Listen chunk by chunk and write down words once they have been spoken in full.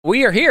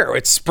We are here.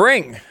 It's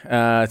spring.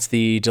 It's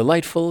the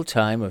delightful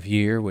time of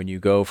year when you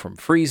go from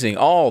freezing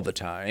all the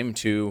time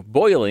to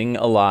boiling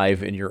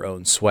alive in your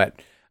own sweat.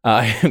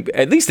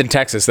 At least in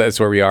Texas,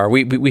 that's where we are.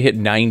 We hit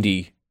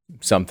 90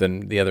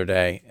 something the other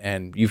day,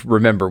 and you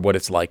remember what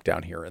it's like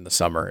down here in the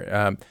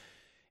summer.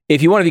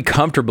 If you want to be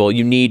comfortable,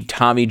 you need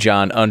Tommy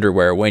John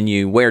underwear. When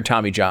you wear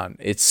Tommy John,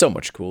 it's so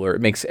much cooler.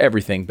 It makes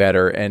everything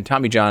better. And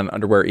Tommy John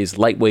underwear is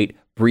lightweight,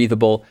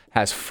 breathable,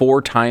 has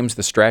 4 times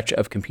the stretch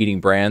of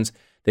competing brands.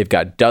 They've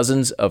got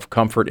dozens of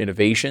comfort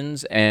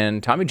innovations,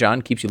 and Tommy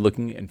John keeps you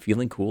looking and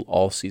feeling cool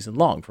all season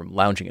long, from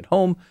lounging at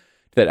home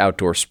to that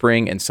outdoor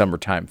spring and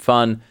summertime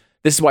fun.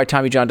 This is why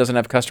Tommy John doesn't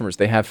have customers.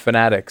 They have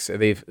fanatics.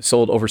 They've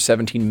sold over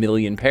 17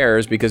 million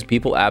pairs because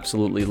people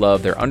absolutely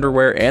love their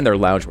underwear and their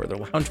loungewear. Their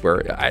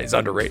loungewear is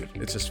underrated.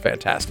 It's just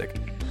fantastic.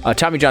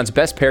 Tommy John's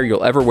best pair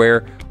you'll ever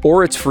wear,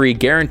 or it's free.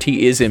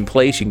 Guarantee is in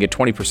place. You can get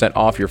 20%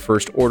 off your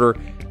first order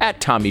at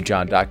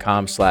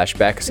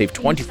TommyJohn.com/Beck. Save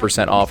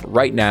 20% off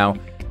right now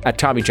at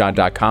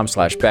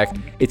TommyJohn.com/Beck.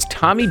 It's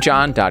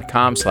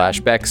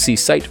TommyJohn.com/Beck. See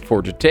site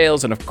for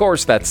details. And of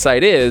course, that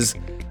site is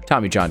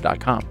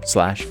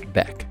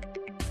TommyJohn.com/Beck.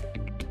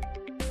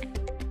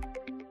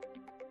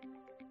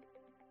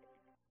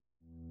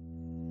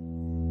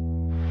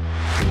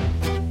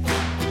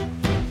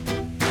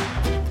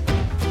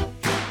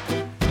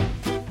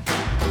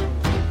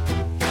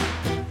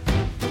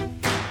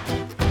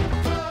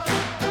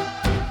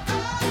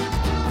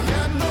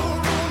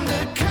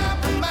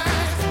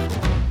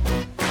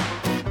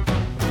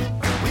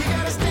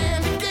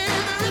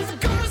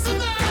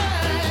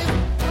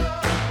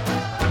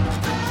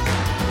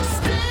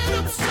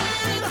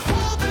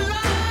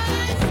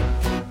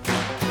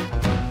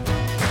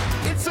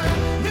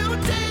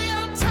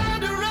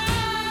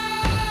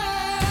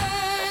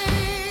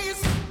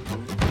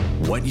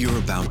 What you're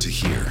about to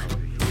hear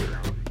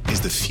is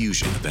the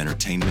fusion of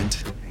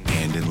entertainment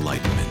and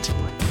enlightenment.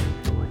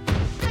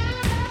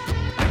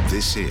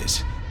 This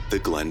is the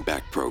Glenn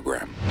Beck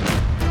Program.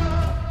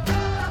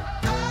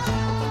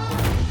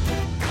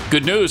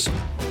 Good news.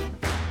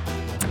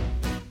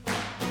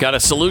 Got a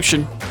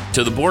solution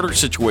to the border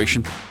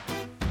situation.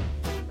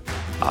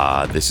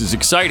 This is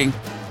exciting.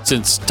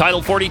 Since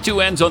Title 42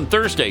 ends on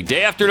Thursday,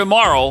 day after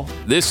tomorrow,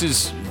 this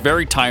is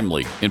very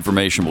timely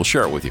information. We'll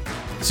share it with you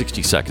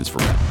 60 seconds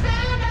from now.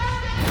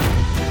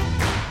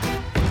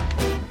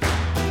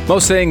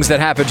 Most things that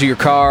happen to your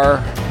car,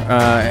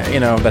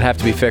 that have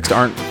to be fixed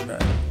aren't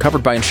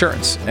covered by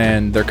insurance,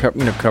 and they're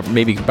covered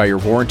maybe by your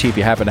warranty if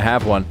you happen to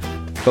have one.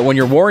 But when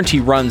your warranty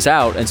runs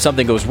out and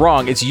something goes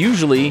wrong, it's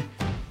usually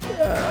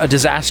a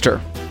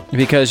disaster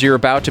because you're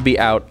about to be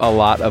out a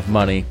lot of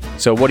money.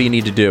 So what do you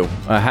need to do?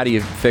 How do you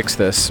fix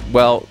this?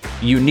 Well,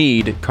 you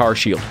need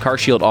CarShield.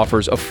 CarShield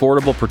offers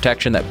affordable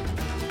protection that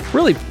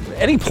really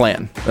any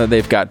plan.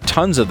 They've got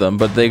tons of them,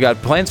 but they've got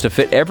plans to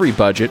fit every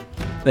budget.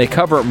 They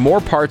cover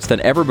more parts than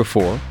ever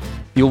before.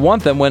 You'll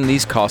want them when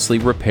these costly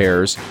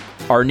repairs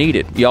are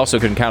needed. You also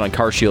can count on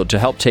CarShield to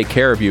help take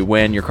care of you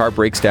when your car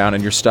breaks down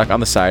and you're stuck on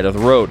the side of the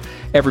road.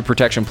 Every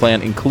protection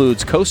plan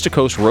includes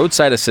coast-to-coast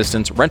roadside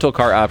assistance, rental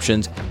car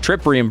options,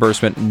 trip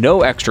reimbursement,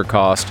 no extra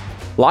cost.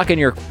 Lock in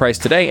your price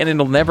today and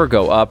it'll never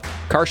go up.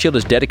 CarShield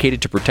is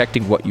dedicated to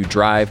protecting what you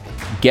drive.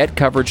 Get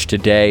coverage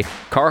today.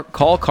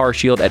 Call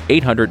CarShield at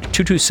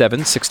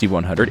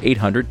 800-227-6100,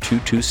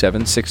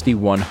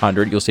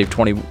 800-227-6100. You'll save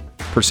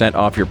 20%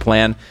 off your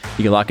plan.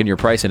 You can lock in your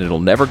price and it'll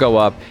never go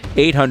up.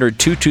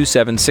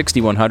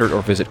 800-227-6100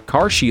 or visit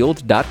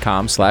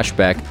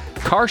carshield.com/Beck,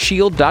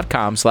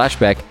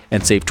 carshield.com/Beck,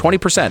 and save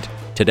 20%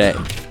 today.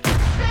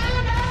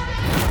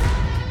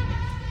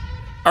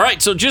 All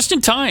right, so just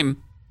in time.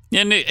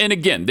 And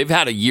again, they've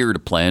had a year to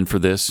plan for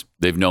this.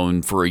 They've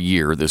known for a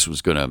year this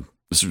was going to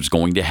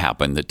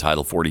happen, that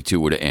Title 42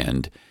 would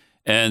end.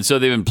 And so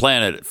they've been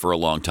planning it for a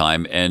long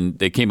time, and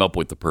they came up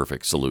with the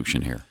perfect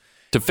solution here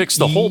to fix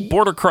the whole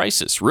border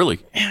crisis, really.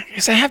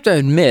 Because I have to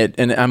admit,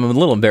 and I'm a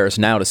little embarrassed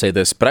now to say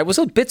this, but I was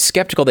a bit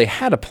skeptical they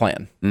had a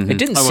plan. Mm-hmm. It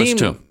didn't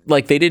seem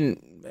like they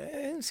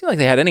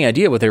had any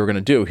idea what they were going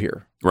to do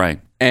here. Right.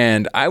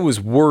 And I was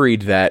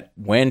worried that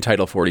when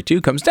Title 42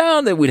 comes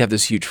down, that we'd have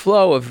this huge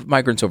flow of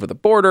migrants over the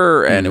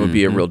border, and it would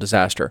be a real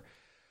disaster.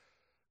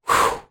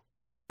 Whew.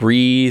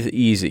 Breathe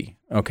easy,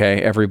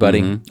 okay,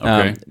 everybody. Mm-hmm.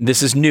 Okay.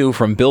 This is new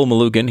from Bill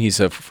Malugin.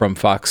 He's from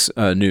Fox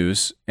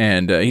News,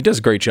 and he does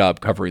a great job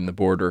covering the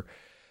border.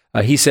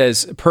 He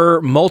says, per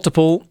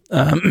multiple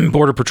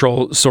Border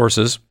Patrol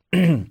sources,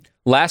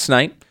 last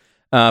night,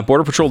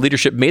 Border Patrol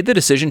leadership made the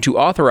decision to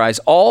authorize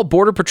all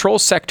Border Patrol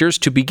sectors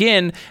to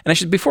begin,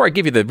 and before I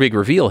give you the big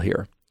reveal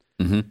here,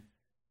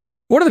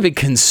 one of the big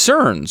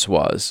concerns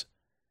was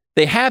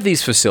they have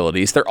these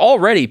facilities. They're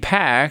already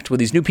packed with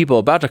these new people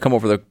about to come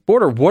over the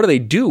border. What do they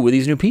do with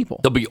these new people?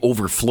 They'll be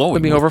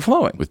overflowing.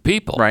 With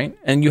people. Right?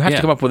 And you have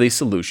to come up with a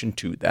solution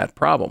to that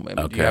problem. I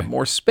mean, do you have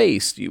more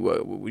space? Do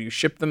you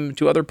ship them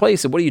to other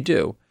places? What do you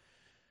do?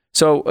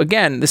 So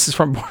again, this is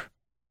from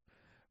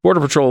Border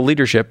Patrol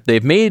leadership.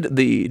 They've made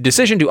the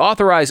decision to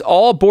authorize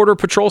all Border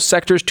Patrol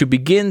sectors to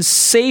begin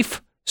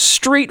safe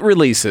street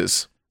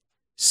releases.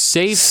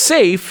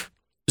 Safe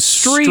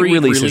street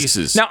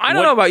releases. Now, I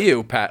don't know about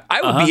you, Pat.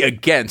 I would be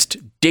against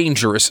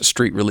dangerous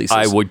street releases.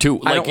 I would too.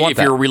 I Like don't want if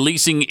that. you're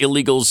releasing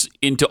illegals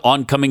into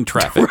oncoming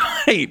traffic,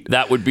 Right.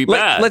 that would be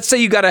bad. Let's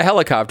say you got a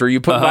helicopter, you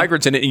put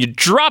migrants in it, and you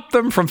drop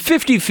them from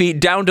 50 feet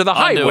down to the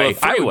Onto a highway.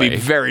 I would be freeway.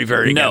 very,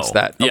 very No. against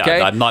that. Yeah,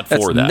 Okay? I'm not for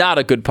that. That's not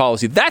a good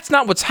policy. That's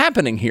not what's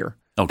happening here.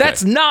 Okay.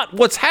 That's not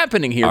what's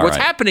happening here. All What's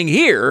right. happening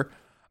here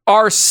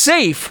are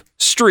safe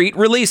street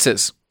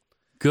releases.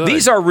 Good.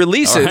 These are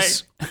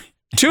releases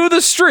to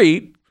the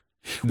street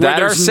Where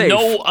that are there's safe.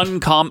 no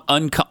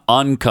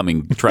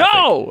oncoming traffic.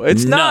 No,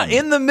 it's not None.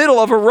 in the middle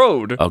of a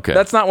road. Okay.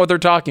 That's not what they're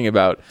talking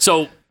about.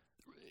 So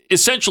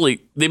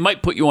essentially, they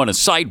might put you on a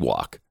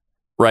sidewalk,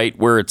 right,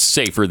 where it's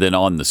safer than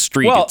on the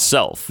street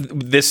itself.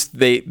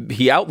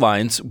 He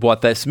outlines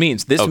what this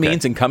means. This Okay.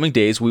 means in coming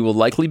days we will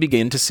likely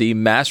begin to see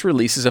mass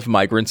releases of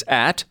migrants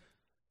at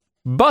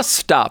bus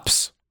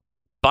stops.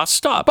 Bus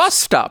stops. Bus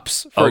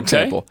stops, for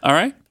example. All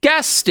right.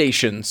 Gas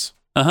stations.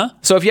 Uh-huh.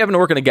 So if you happen to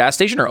work in a gas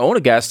station or own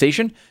a gas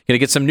station, you're going to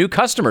get some new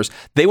customers.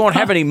 They won't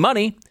have any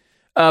money,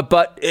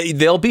 but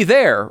they'll be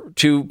there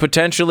to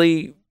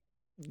potentially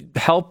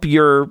help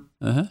your,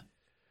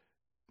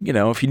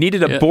 if you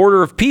needed a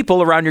border of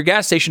people around your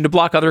gas station to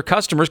block other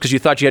customers because you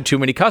thought you had too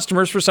many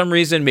customers for some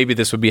reason, maybe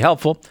this would be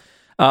helpful.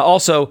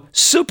 Also,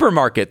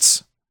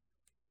 supermarkets.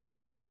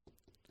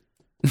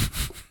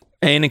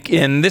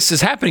 And this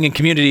is happening in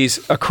communities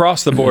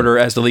across the border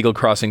as the legal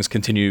crossings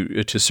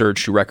continue to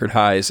surge to record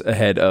highs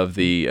ahead of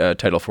the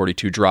Title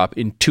 42 drop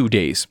in 2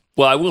 days.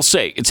 Well, I will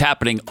say it's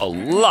happening a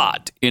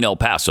lot in El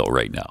Paso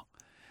right now.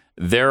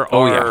 There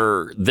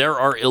are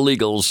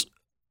illegals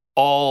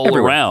all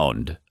Everywhere.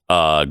 around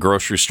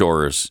grocery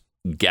stores,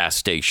 gas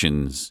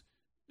stations,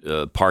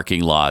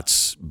 parking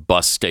lots,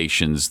 bus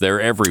stations.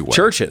 They're everywhere.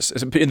 Churches.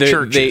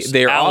 Churches,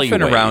 They're often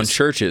alleyways. around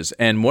churches.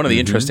 And one of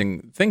the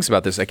interesting things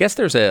about this, I guess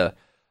there's a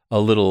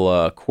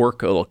little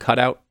quirk, a little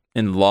cutout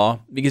in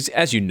law, because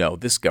as you know,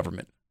 this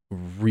government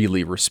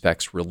really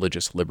respects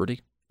religious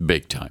liberty.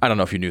 Big time. I don't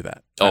know if you knew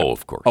that. Oh,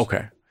 of course.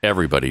 Okay.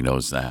 Everybody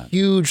knows that.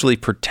 Hugely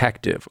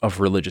protective of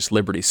religious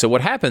liberty. So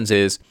what happens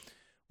is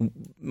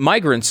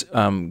migrants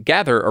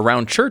gather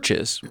around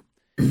churches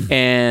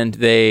and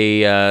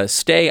they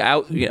stay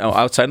out,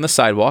 outside on the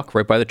sidewalk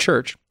right by the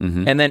church.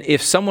 And then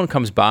if someone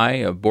comes by,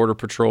 a border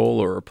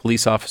patrol or a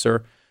police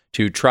officer,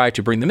 to try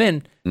to bring them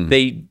in,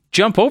 they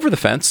jump over the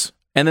fence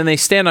and then they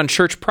stand on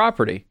church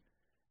property.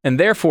 And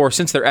therefore,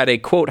 since they're at a,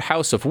 quote,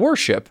 house of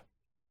worship,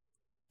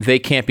 they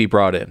can't be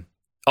brought in.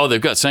 Oh, they've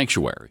got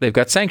sanctuary. They've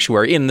got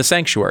sanctuary in the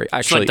sanctuary. It's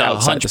Actually, like the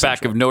outside the Hunchback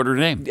sanctuary. of Notre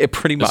Dame.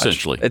 Pretty much.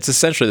 Essentially. It's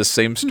essentially the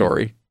same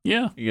story.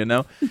 Yeah.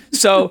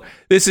 So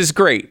this is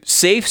great.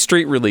 Safe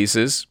street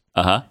releases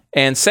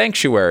and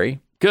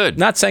sanctuary. Good.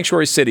 Not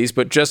sanctuary cities,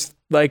 but just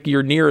like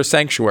you're near a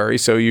sanctuary,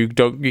 so you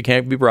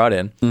can't be brought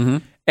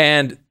in.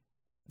 And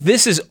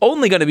this is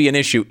only going to be an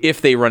issue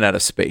if they run out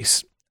of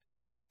space,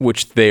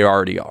 which they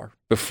already are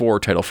before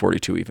Title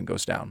 42 even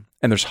goes down.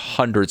 And there's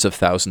hundreds of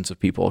thousands of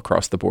people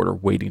across the border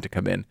waiting to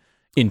come in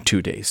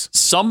 2 days.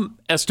 Some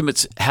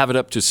estimates have it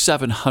up to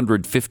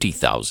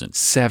 750,000.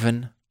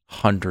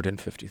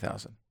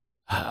 750,000.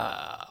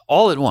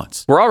 All at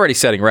once. We're already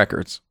setting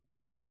records.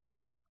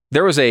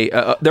 There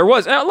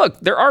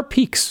are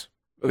peaks.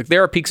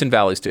 There are peaks and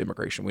valleys to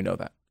immigration. We know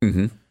that.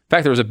 In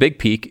fact, there was a big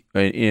peak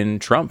in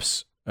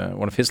Trump's,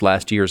 one of his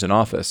last years in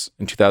office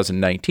in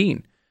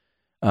 2019.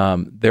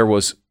 There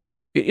was,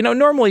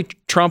 normally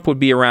Trump would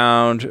be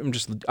around, I'm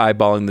just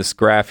eyeballing this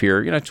graph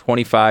here,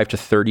 25 to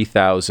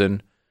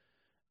 30,000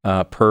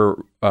 per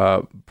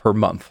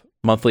month,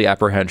 monthly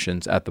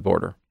apprehensions at the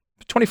border.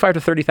 25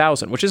 to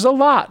 30,000, which is a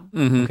lot.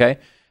 Okay.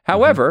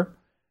 However,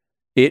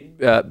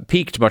 it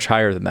peaked much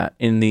higher than that.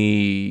 In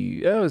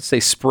the, let's say,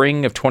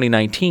 spring of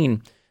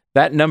 2019,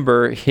 that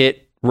number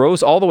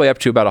rose all the way up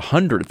to about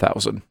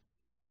 100,000.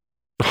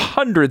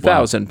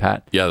 100,000,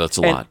 Pat. Yeah, that's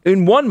a lot.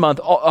 In 1 month,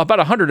 about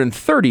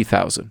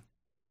 130,000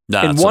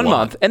 in 1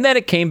 month. And then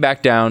it came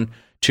back down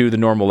to the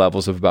normal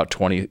levels of about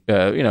 30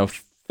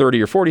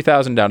 or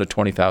 40,000 down to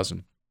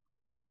 20,000.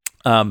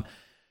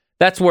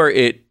 That's where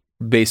it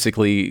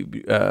basically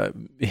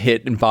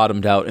hit and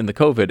bottomed out in the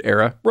COVID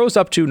era, rose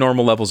up to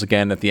normal levels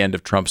again at the end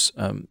of Trump's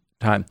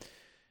time.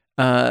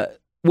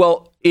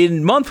 Well,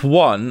 in month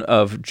 1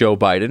 of Joe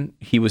Biden,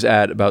 he was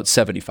at about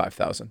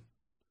 75,000.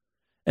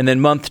 And then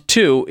month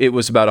 2, it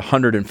was about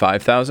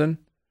 105,000.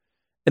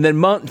 And then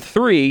month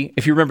 3,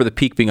 if you remember the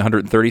peak being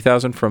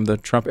 130,000 from the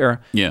Trump era,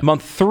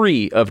 month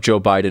 3 of Joe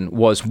Biden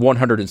was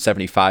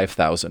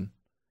 175,000.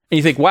 And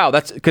you think, wow,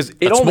 that's because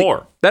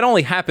that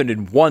only happened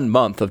in 1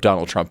 month of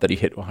Donald Trump that he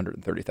hit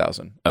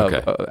 130,000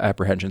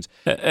 apprehensions.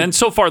 And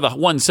so far, the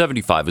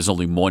 175 is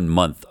only 1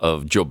 month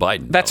of Joe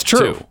Biden. That's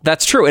true. Too.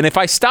 That's true. And if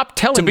I stop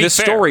telling this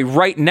story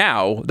right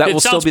now, that will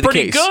still be the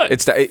case. It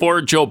sounds pretty good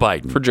for Joe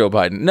Biden. For Joe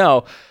Biden.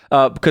 No,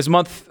 because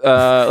month,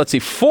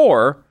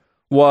 4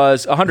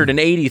 was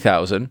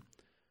 180,000.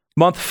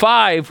 Month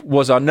 5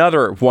 was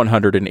another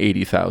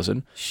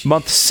 180,000.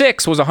 Month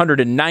 6 was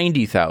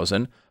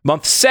 190,000.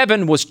 Month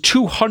 7 was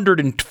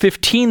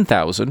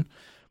 215,000.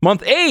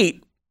 Month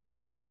 8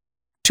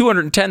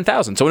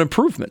 210,000. So an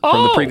improvement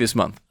from the previous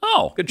month.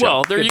 Oh, good job.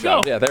 Well, there good you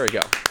job. go. Yeah, there we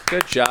go.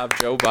 Good job,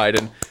 Joe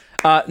Biden.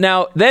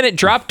 Now, then it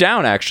dropped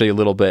down actually a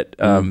little bit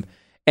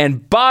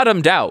and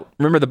bottomed out.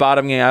 Remember the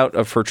bottoming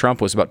out for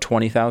Trump was about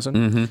 20,000?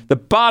 Mm-hmm. The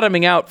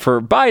bottoming out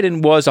for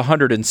Biden was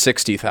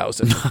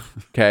 160,000.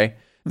 Okay.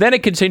 Then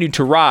it continued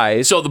to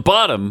rise. So the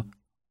bottom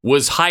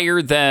was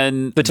higher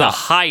than the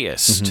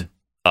highest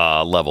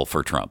level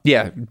for Trump.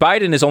 Yeah.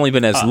 Biden has only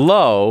been as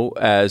low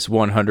as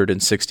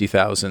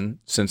 160,000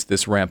 since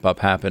this ramp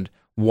up happened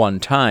one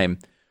time,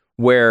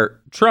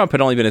 where Trump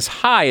had only been as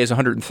high as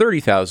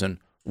 130,000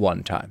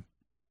 one time.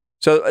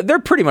 So they're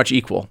pretty much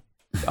equal,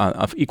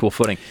 of equal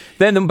footing.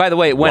 Then, by the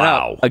way, it went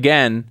up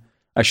again.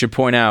 I should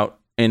point out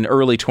in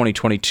early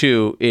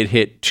 2022, it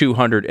hit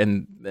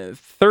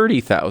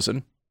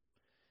 230,000.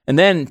 And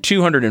then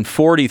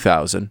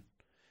 240,000,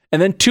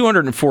 and then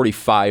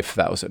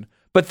 245,000.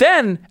 But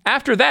then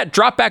after that,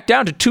 dropped back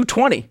down to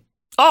 220.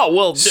 Oh,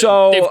 well,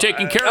 so they've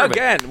taken care of it.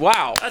 Again,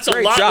 wow. That's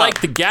a lot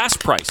like the gas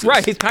prices.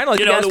 Right, it's kind of like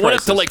the gas prices. They went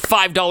up to like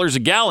 $5 a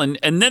gallon,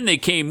 and then they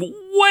came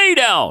way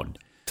down.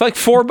 It's like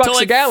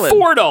 $4 a gallon.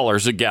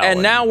 $4 a gallon.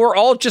 And now we're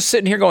all just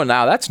sitting here going,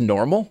 now that's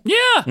normal.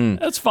 Yeah,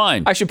 that's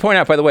fine. I should point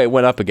out, by the way, it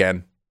went up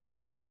again.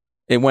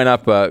 It went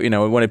up,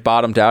 when it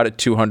bottomed out at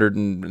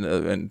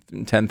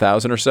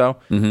 210,000 or so.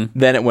 Mm-hmm.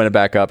 Then it went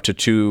back up to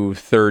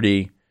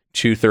 230,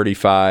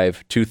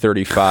 235,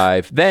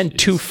 235, then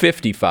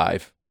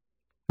 255,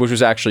 which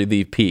was actually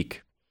the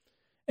peak.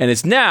 And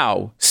it's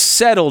now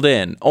settled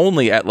in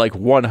only at like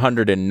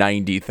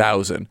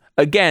 190,000.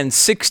 Again,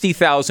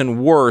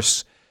 60,000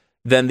 worse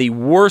than the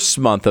worst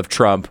month of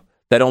Trump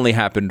that only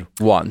happened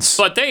once.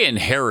 But they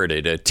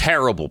inherited a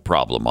terrible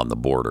problem on the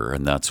border,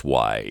 and that's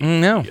why.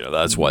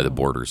 That's why the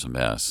border's a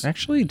mess.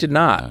 Actually, did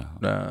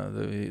not.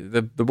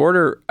 The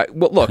border.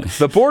 Well, look,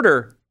 the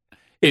border.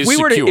 If we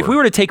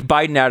were to take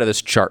Biden out of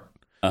this chart,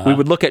 we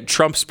would look at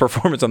Trump's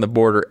performance on the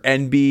border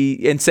and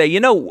say,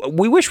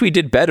 we wish we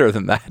did better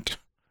than that,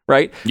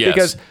 right? Yes.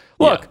 Because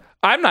look. Yeah.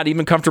 I'm not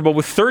even comfortable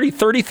with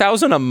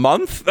 30,000 a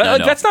month. No,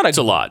 that's not it's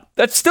a lot.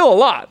 That's still a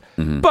lot.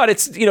 Mm-hmm. But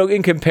it's,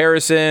 in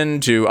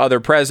comparison to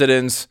other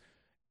presidents,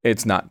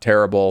 it's not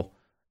terrible.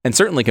 And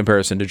certainly in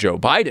comparison to Joe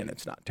Biden,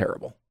 it's not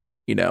terrible.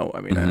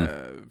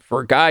 For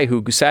a guy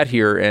who sat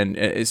here and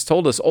has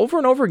told us over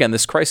and over again,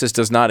 this crisis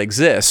does not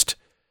exist.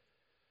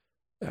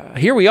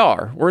 Here we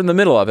are. We're in the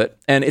middle of it,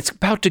 and it's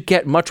about to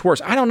get much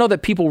worse. I don't know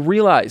that people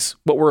realize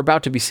what we're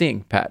about to be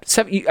seeing, Pat.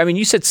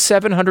 You said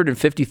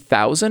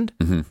 750,000?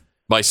 Mm-hmm.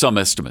 By some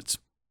estimates,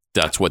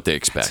 that's what they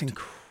expect. That's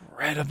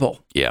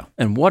incredible. Yeah.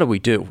 And what do we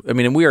do?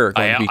 We are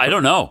going to be... I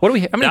don't know. What do we?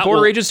 How many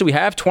border agents do we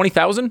have?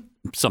 20,000?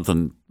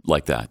 Something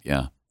like that,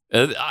 yeah.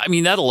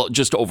 That'll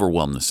just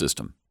overwhelm the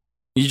system.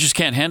 You just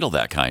can't handle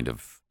that kind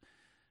of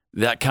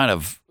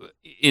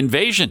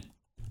invasion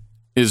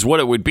is what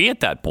it would be at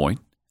that point.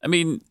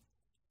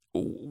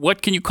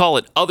 What can you call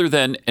it other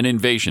than an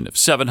invasion of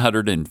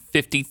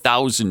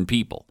 750,000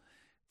 people?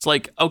 It's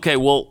like, okay,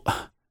 well...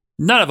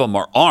 None of them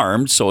are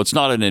armed, so it's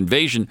not an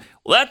invasion.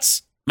 Well,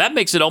 that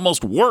makes it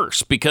almost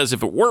worse, because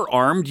if it were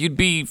armed, you'd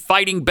be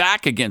fighting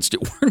back against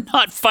it. We're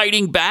not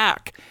fighting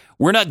back.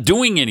 We're not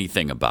doing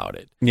anything about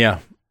it. Yeah.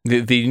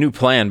 The new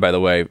plan, by the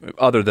way,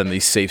 other than the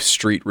Safe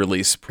Street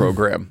Release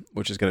program,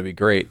 which is going to be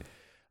great,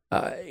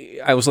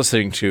 I was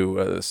listening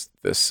to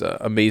this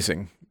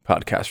amazing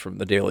podcast from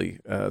the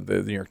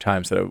New York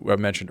Times that I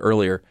mentioned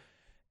earlier,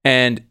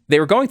 and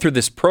they were going through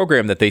this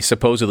program that they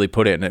supposedly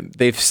put in, and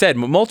they've said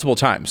multiple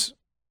times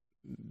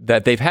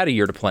that they've had a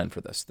year to plan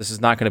for this. This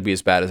is not going to be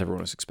as bad as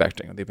everyone was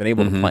expecting. They've been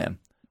able to plan,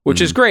 which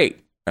is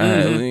great.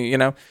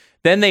 Then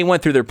they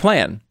went through their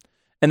plan,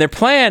 and their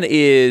plan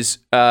is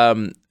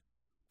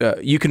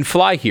you can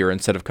fly here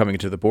instead of coming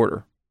to the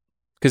border,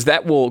 because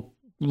that will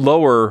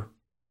lower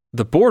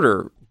the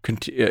border,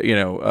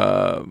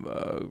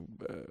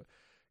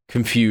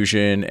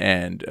 confusion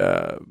and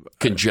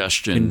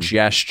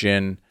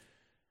congestion.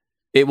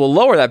 It will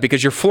lower that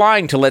because you're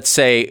flying to, let's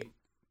say,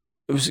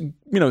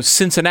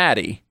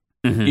 Cincinnati.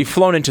 Mm-hmm. You've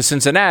flown into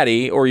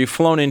Cincinnati, or you've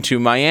flown into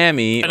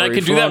Miami, and I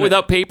can do that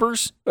without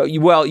papers.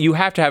 Well, you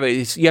have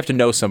to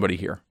know somebody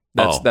here.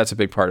 That's a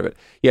big part of it.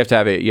 You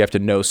have to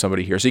know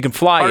somebody here, so you can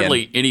fly.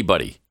 Hardly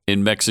anybody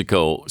in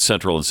Mexico,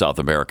 Central and South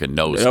America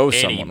knows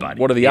someone.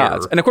 What are the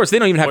odds? And of course, they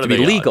don't even have to be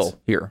legal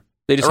here.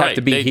 They just have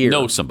to be here.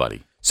 Know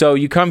somebody. So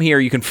you come here,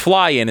 you can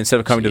fly in instead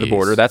of coming to the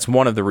border. That's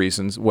one of the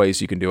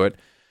ways you can do it.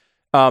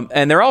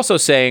 And they're also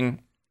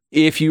saying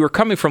if you are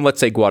coming from, let's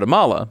say,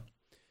 Guatemala,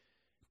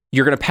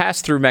 you're going to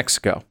pass through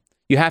Mexico.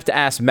 You have to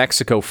ask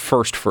Mexico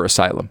first for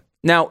asylum.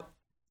 Now,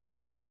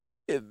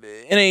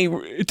 in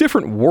a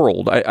different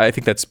world, I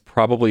think that's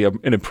probably an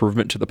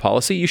improvement to the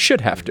policy. You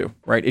should have to,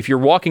 right? If you're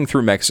walking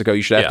through Mexico,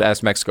 you should have to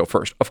ask Mexico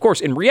first. Of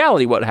course, in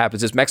reality, what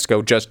happens is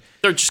Mexico just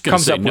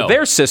comes up with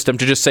their system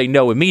to just say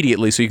no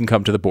immediately so you can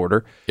come to the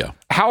border. Yeah.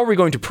 How are we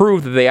going to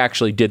prove that they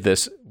actually did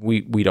this?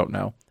 We don't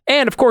know.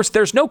 And of course,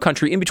 there's no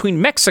country in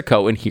between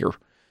Mexico and here.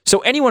 So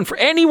anyone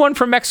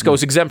from Mexico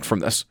is exempt from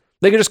this.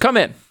 They can just come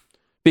in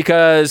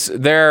because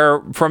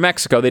they're from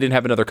Mexico. They didn't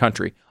have another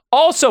country.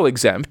 Also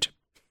exempt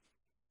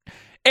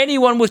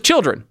anyone with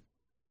children.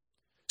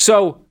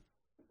 So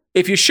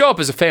if you show up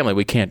as a family,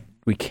 we can't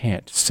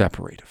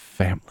separate a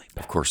family.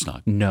 Of course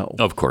not. No.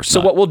 Of course so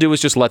not. So what we'll do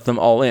is just let them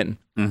all in.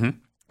 Mm-hmm.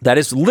 That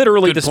is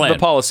literally the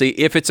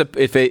policy.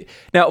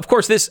 Now, of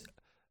course, this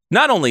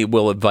not only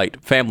will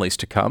invite families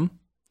to come,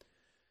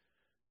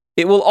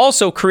 it will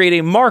also create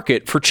a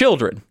market for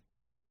children.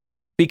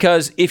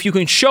 Because if you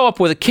can show up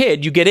with a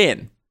kid, you get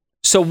in.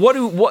 So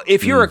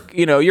if you're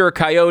you're a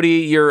coyote,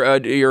 you're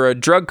a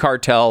drug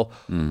cartel,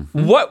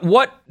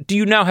 what do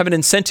you now have an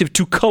incentive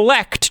to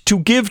collect to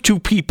give to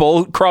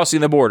people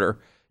crossing the border?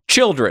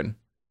 Children.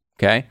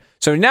 Okay?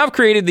 So now I've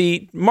created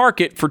the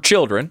market for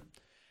children.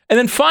 And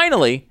then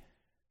finally,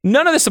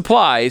 none of this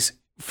applies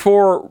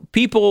for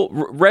people,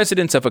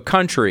 residents of a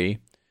country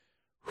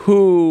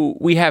who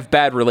we have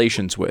bad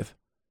relations with.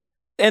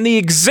 And the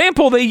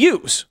example they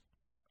use,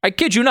 I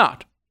kid you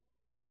not,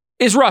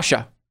 is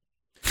Russia.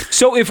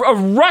 So if a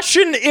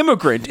Russian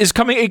immigrant is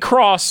coming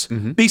across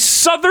the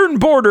southern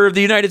border of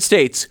the United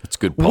States, that's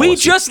good policy. We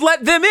just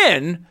let them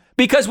in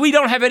because we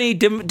don't have any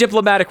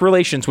diplomatic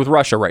relations with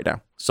Russia right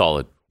now.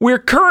 Solid. We're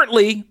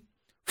currently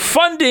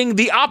funding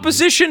the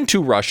opposition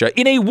to Russia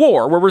in a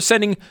war where we're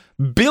sending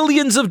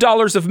billions of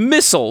dollars of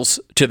missiles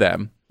to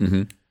them.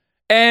 Mm-hmm.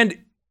 And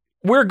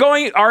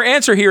our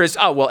answer here is,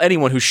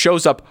 anyone who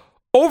shows up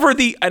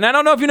and I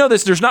don't know if you know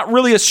this, there's not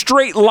really a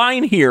straight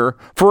line here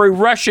for a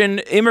Russian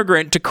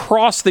immigrant to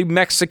cross the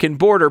Mexican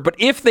border. But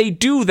if they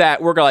do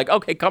that, we're like,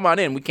 okay, come on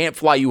in. We can't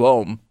fly you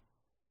home.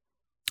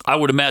 I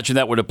would imagine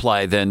that would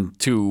apply then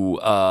to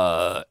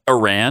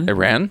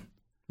Iran.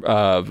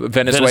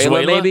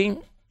 Venezuela, maybe.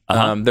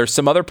 Uh-huh. There's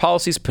some other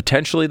policies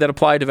potentially that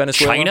apply to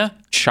Venezuela.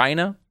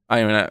 China.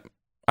 I mean,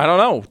 I don't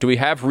know. Do we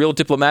have real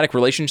diplomatic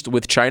relations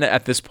with China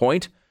at this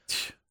point?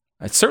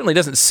 It certainly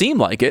doesn't seem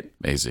like it.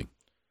 Amazing.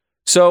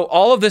 So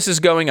all of this is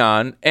going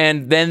on,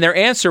 and then their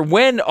answer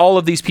when all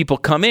of these people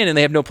come in and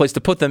they have no place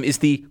to put them is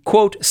the,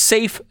 quote,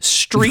 safe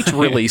street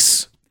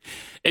release.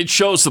 It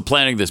shows the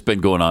planning that's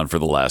been going on for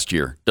the last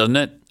year, doesn't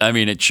it? I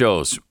mean, it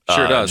shows.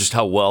 Sure does. Just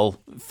how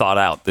well thought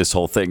out this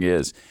whole thing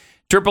is.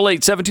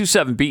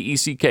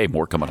 888-727-BECK.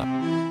 More coming up.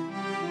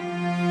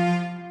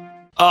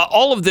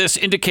 All of this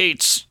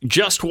indicates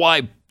just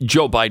why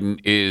Joe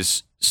Biden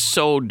is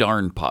so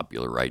darn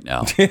popular right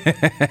now.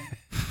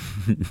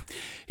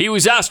 He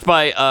was asked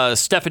by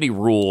Stephanie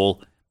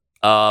Ruhle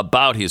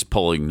about his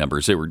polling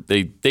numbers.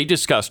 They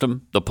discussed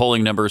them, the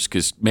polling numbers,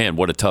 because, man,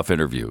 what a tough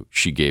interview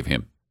she gave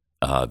him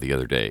the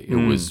other day. It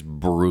was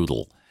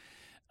brutal.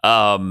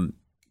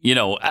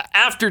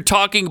 After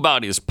talking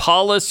about his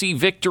policy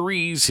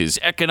victories, his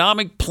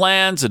economic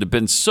plans that have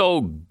been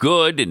so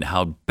good and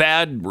how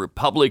bad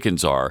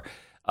Republicans are,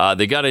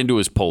 they got into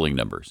his polling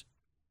numbers.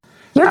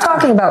 You're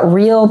talking about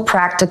real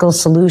practical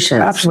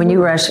solutions. Absolutely. When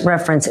you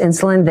reference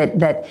insulin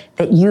that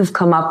you've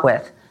come up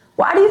with.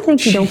 Why do you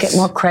think you don't get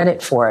more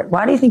credit for it?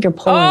 Why do you think your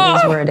polling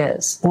is where it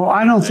is? Well,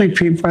 I don't think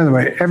people, by the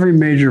way, every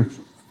major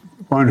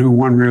one who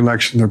won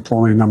re-election, their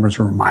polling numbers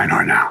were mine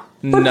are now.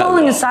 Put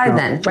polling aside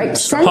then, right?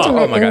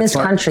 Sentiment in this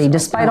country,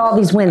 despite all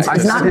these wins,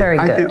 is not very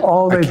good. I think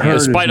all they've heard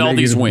is despite all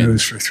these negative wins.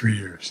 news for 3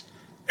 years.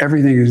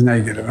 Everything is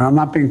negative. And I'm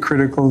not being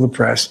critical of the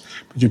press,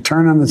 but you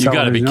turn on the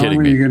television, the only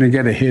way you're going to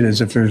get a hit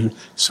is if there's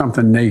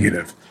something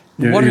negative.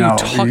 What are you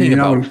talking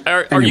about?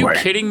 Are you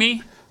kidding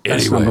me?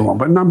 That's number one.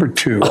 But number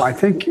two, I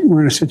think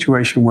we're in a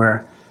situation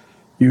where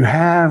you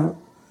have...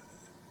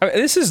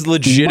 this is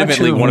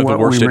legitimately one of the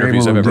worst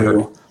interviews I've ever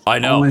heard. I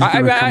know.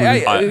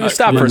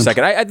 Stop for a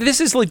second.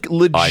 This is like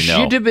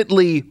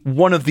legitimately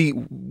one of the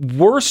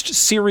worst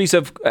series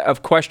of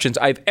questions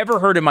I've ever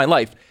heard in my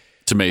life.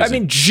 It's amazing. I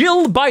mean,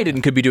 Jill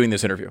Biden could be doing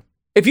this interview.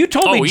 If you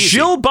told me easy.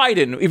 Jill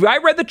Biden, if I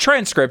read the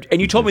transcript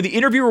and you told me the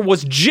interviewer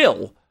was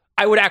Jill,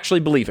 I would actually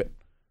believe it.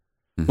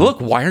 Mm-hmm.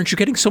 Look, why aren't you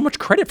getting so much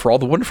credit for all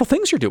the wonderful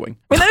things you're doing?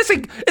 I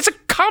mean, it's a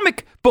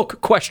comic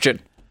book question.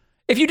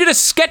 If you did a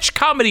sketch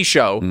comedy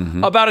show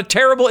about a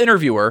terrible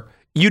interviewer,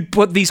 you'd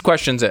put these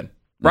questions in,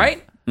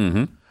 right?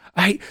 Mm-hmm.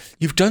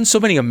 You've done so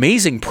many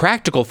amazing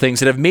practical things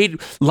that have made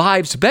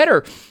lives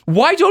better.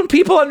 Why don't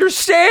people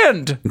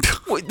understand?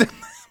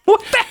 What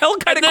the hell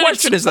kind of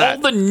question is that?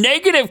 All the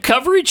negative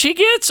coverage he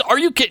gets? Are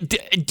you?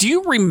 Do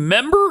you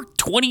remember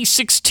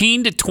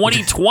 2016 to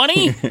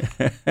 2020?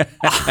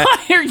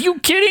 Are you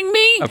kidding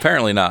me?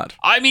 Apparently not.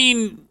 I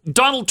mean,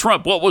 Donald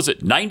Trump, what was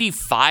it?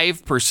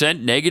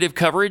 95% negative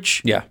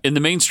coverage? Yeah. In the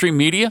mainstream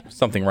media?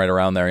 Something right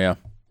around there, yeah.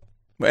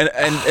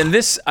 And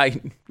this,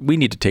 we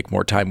need to take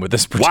more time with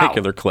this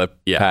particular clip,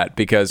 Pat,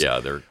 because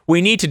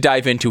we need to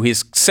dive into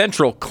his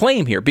central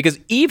claim here. Because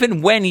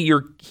even when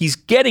he's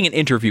getting an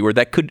interviewer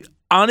that could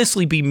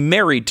honestly be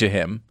married to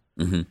him,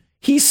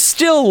 he's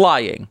still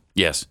lying.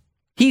 Yes.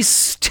 He's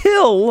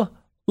still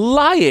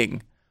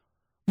lying.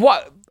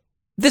 What?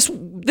 This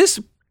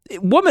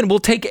woman will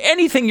take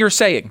anything you're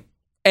saying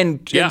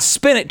and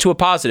spin it to a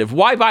positive.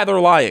 Why bother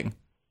lying?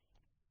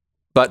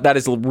 But that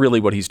is really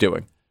what he's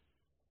doing.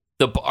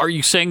 Are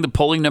you saying the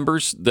polling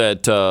numbers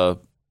that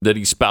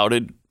he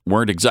spouted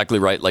weren't exactly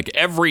right? Like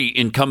every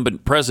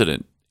incumbent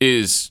president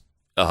is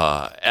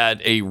at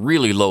a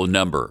really low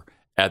number,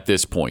 at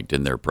this point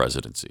in their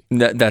presidency.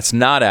 That's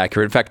not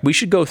accurate. In fact, we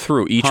should go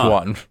through each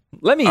one.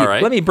 Let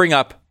me bring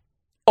up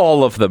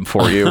all of them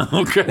for you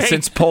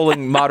since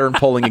modern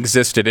polling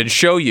existed and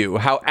show you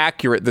how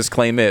accurate this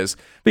claim is.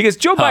 Because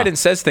Joe Biden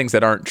says things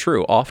that aren't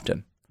true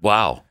often.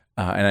 Wow.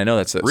 And I know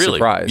that's a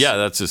surprise. Yeah,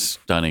 that's a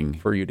stunning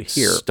for you to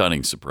hear.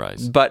 Stunning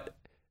surprise. But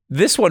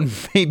this one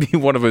may be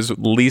one of his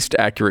least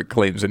accurate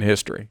claims in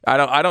history.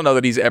 I don't know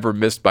that he's ever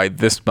missed by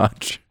this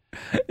much.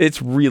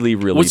 It's really,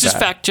 really Was bad. this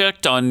fact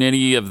checked on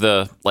any of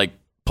the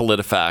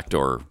PolitiFact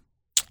or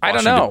I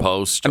don't know.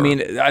 Post? I mean,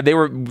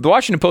 the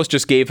Washington Post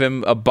just gave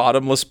him a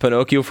bottomless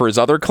Pinocchio for his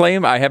other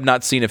claim. I have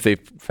not seen if they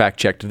fact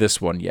checked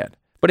this one yet.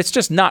 But it's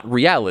just not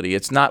reality.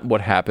 It's not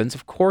what happens.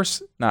 Of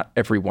course, not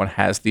everyone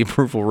has the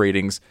approval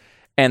ratings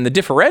and the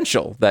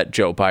differential that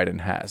Joe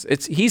Biden has.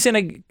 He's in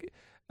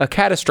a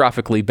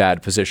catastrophically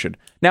bad position.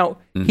 Now,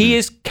 he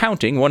is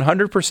counting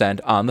 100%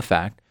 on the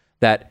fact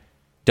that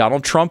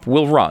Donald Trump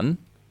will run,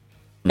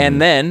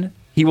 and then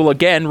he will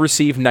again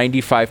receive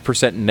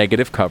 95%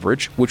 negative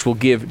coverage, which will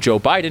give Joe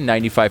Biden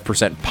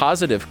 95%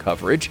 positive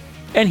coverage,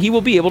 and he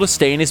will be able to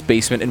stay in his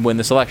basement and win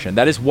this election.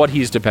 That is what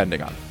he's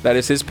depending on. That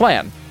is his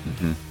plan.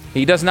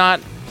 He does not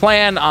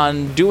plan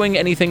on doing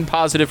anything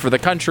positive for the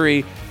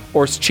country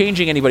or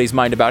changing anybody's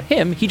mind about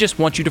him. He just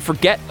wants you to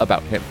forget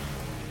about him.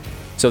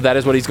 So that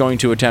is what he's going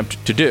to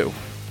attempt to do.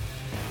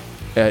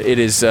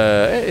 It's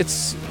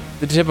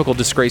the typical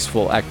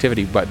disgraceful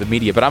activity by the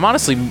media, but I'm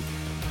honestly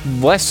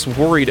less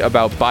worried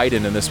about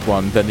Biden in this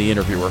one than the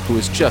interviewer, who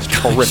is just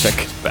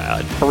horrific.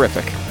 Bad.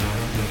 Horrific.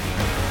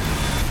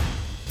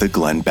 The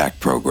Glenn Beck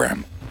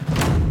Program.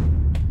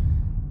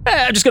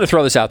 I'm just going to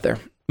throw this out there.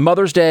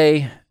 Mother's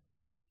Day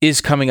is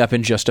coming up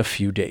in just a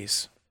few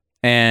days.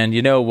 And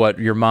you know what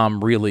your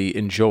mom really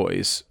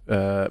enjoys?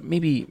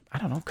 Maybe, I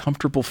don't know,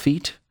 comfortable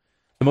feet?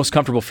 The most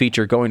comfortable feet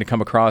you're going to come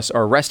across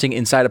are resting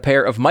inside a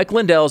pair of Mike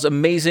Lindell's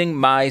amazing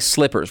My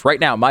Slippers. Right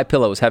now,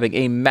 MyPillow is having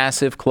a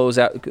massive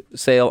closeout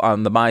sale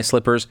on the My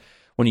Slippers.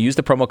 When you use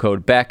the promo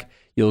code Beck,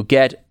 you'll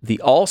get the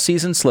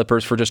all-season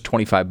slippers for just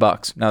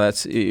 $25. Now,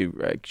 that's,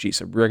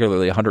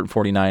 regularly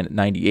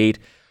 $149.98,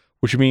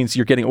 which means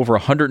you're getting over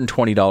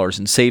 $120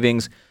 in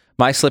savings.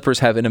 My Slippers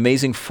have an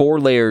amazing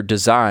 4-layer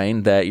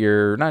design that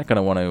you're not going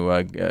to want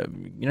to,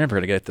 you're never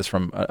going to get this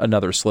from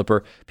another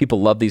slipper.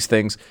 People love these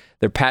things.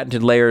 Their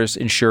patented layers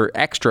ensure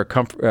extra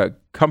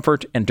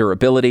comfort and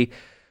durability,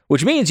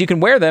 which means you can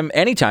wear them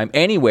anytime,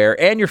 anywhere,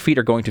 and your feet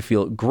are going to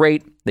feel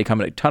great. They come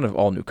in a ton of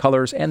all new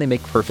colors, and they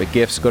make perfect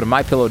gifts. Go to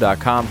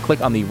mypillow.com,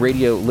 click on the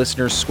radio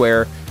listeners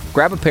square,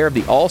 grab a pair of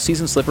the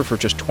all-season slipper for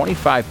just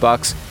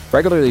 $25,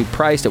 regularly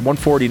priced at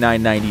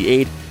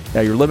 $149.98. Now,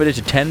 you're limited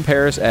to 10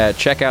 pairs at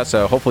checkout,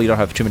 so hopefully you don't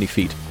have too many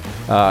feet.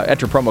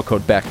 Enter promo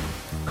code Beck.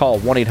 Call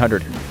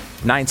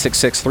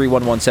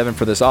 1-800-966-3117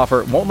 for this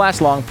offer. It won't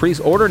last long. Please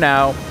order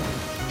now.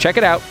 Check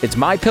it out. It's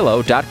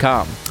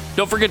mypillow.com.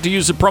 Don't forget to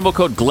use the promo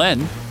code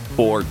Glenn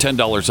for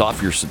 $10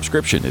 off your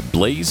subscription at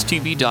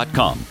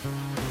blazetv.com.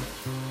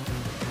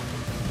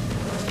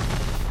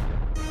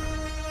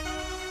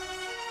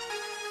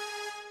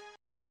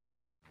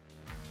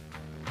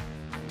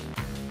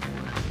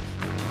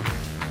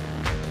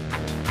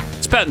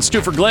 Pat and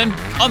Stu for Glenn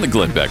on the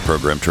Glenn Beck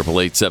Program,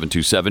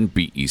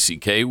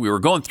 888-727-BECK. We were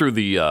going through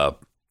the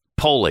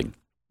polling.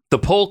 The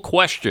poll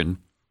question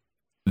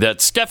that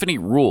Stephanie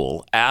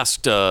Rule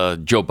asked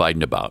Joe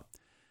Biden about.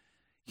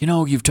 You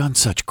know, you've done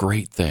such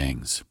great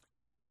things.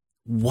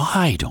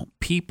 Why don't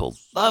people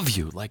love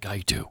you like I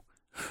do?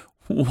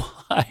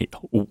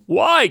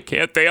 Why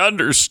can't they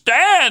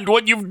understand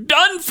what you've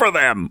done for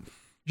them?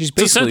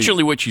 It's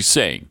essentially what she's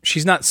saying.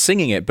 She's not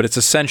singing it, but it's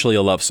essentially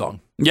a love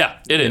song. Yeah,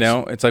 it is. You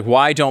know, it's like,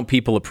 why don't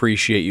people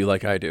appreciate you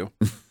like I do?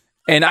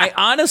 And I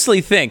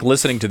honestly think,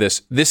 listening to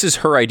this is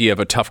her idea of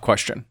a tough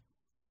question.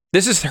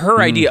 This is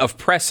her idea of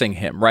pressing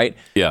him, right?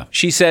 Yeah.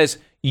 She says,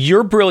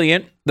 you're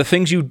brilliant. The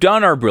things you've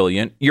done are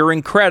brilliant. You're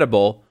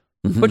incredible.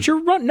 But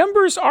your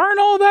numbers aren't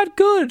all that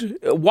good.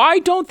 Why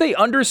don't they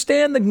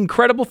understand the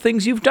incredible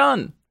things you've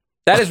done?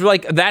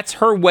 That's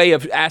her way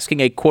of asking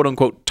a quote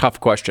unquote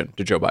tough question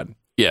to Joe Biden.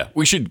 Yeah,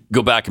 we should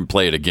go back and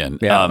play it again.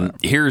 Yeah.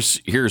 Here's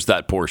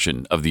that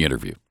portion of the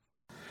interview.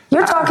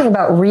 You're talking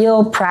about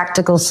real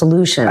practical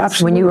solutions.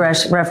 Absolutely. When you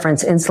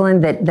reference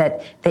insulin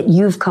that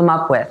you've come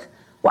up with.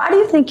 Why do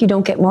you think you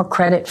don't get more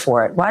credit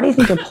for it? Why do you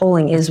think your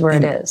polling is where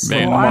it is?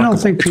 Well, I don't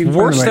think people,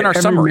 worse than our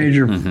every summary.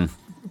 major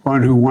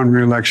one who won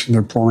re-election,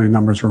 their polling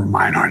numbers were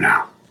mine are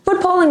now. Put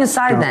polling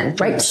aside then,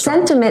 right?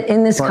 Sentiment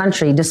in this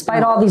country,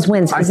 despite all these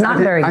wins, is not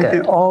very I good.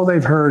 think all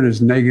they've heard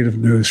is negative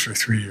news for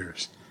 3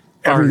 years.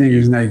 Everything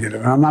is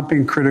negative. And I'm not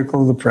being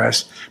critical of the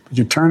press, but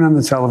you turn on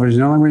the television,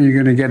 the only way you're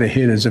going to get a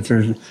hit is if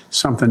there's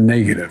something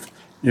negative.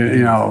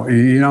 You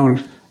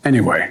don't.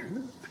 Anyway,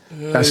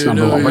 that's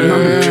number one. But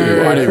number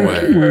two, I think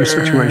we're in a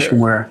situation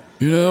where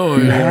you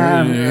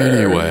have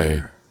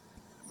anyway.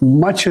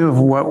 Much of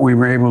what we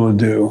were able to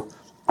do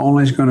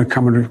only is going to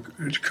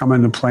come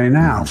into play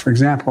now. For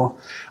example,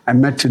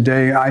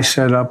 I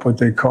set up what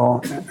they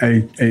call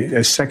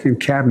a second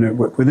cabinet.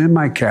 Within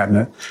my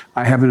cabinet,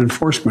 I have an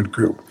enforcement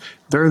group.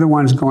 They're the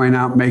ones going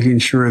out making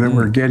sure that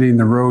we're getting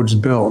the roads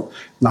built,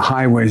 the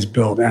highways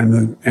built,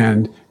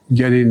 and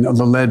getting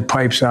the lead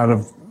pipes out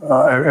of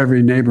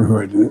every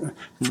neighborhood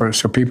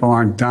so people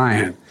aren't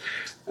dying.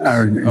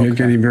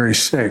 Getting very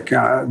sick.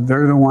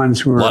 They're the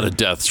ones who are a lot of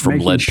deaths from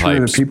making lead sure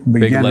pipes. that people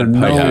begin to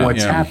know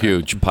what's happening.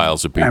 Huge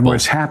piles of people and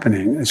what's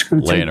happening. It's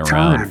going to laying take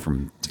around time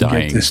from to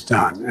dying. get this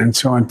done. And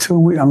so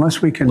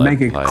unless we can Lead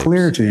make it pipes.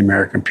 clear to the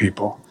American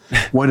people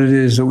what it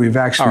is that we've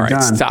actually All right,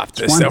 done. stop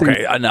this.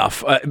 Okay,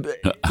 enough.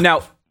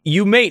 Now,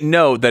 you may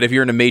know that if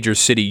you're in a major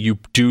city, you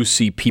do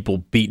see people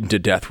beaten to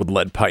death with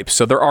lead pipes.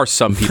 So there are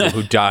some people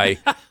who die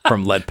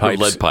from lead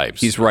pipes. Lead pipes.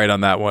 He's right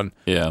on that one.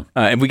 Yeah.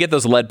 And we get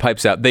those lead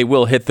pipes out. They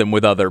will hit them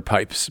with other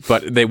pipes,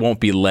 but they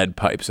won't be lead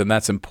pipes, and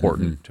that's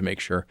important to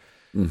make sure.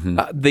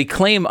 The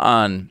claim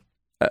on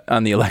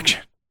the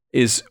election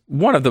is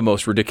one of the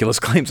most ridiculous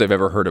claims I've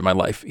ever heard in my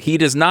life. He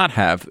does not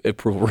have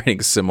approval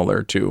ratings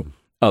similar to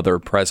other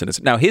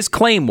presidents. Now, his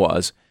claim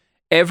was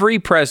every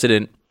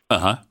president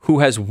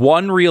who has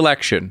won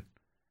re-election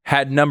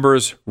had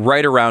numbers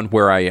right around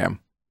where I am.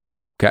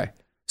 Okay.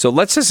 So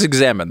let's just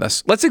examine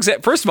this.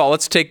 First of all,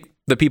 let's take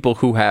the people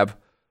who have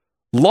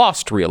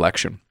lost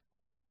re-election.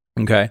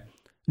 Okay.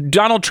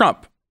 Donald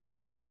Trump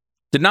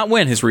did not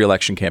win his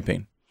re-election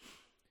campaign.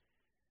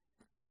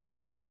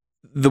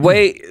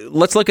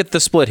 Let's look at the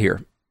split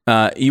here.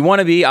 You want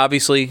to be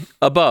obviously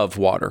above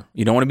water.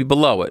 You don't want to be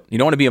below it. You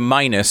don't want to be a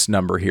minus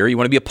number here. You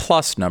want to be a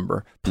plus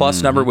number.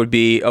 Plus number would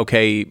be,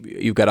 okay,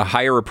 you've got a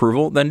higher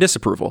approval than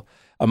disapproval.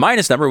 A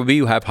minus number would be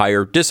you have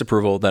higher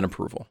disapproval than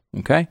approval.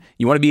 Okay.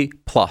 You want to be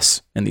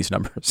plus in these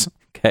numbers.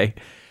 Okay.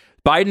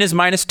 Biden is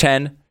minus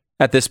 10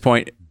 at this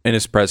point in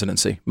his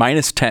presidency.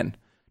 Minus 10.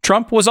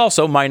 Trump was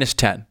also minus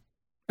 10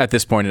 at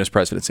this point in his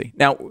presidency.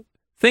 Now,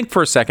 think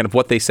for a second of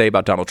what they say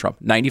about Donald Trump.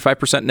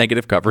 95%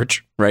 negative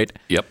coverage, right?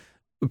 Yep.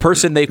 The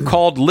person they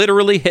called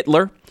literally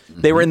Hitler.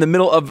 They were in the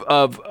middle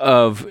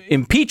of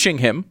impeaching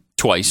him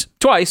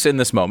Twice in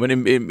this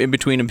moment, in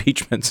between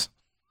impeachments.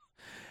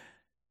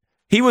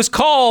 He was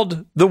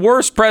called the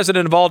worst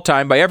president of all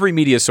time by every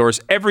media source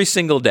every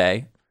single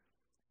day.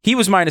 He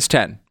was minus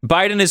 10.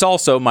 Biden is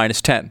also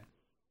minus 10.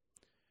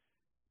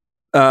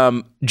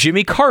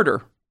 Jimmy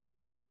Carter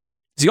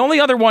is the only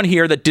other one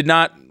here that did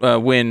not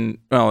win.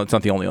 Well, it's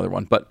not the only other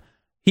one, but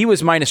he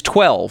was minus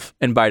 12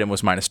 and Biden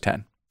was minus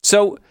 10.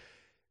 So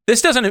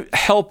this doesn't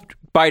help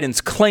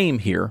Biden's claim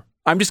here.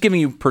 I'm just giving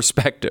you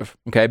perspective,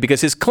 okay?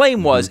 Because his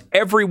claim was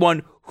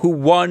everyone who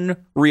won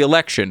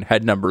re-election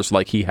had numbers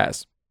like he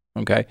has,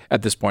 okay,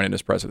 at this point in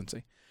his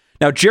presidency.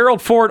 Now,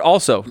 Gerald Ford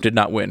also did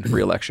not win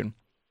re-election.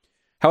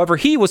 However,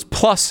 he was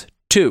plus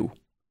 2.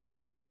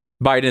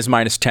 Biden is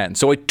minus 10.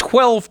 So a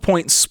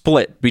 12-point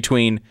split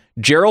between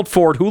Gerald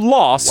Ford, who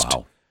lost,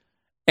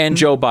 and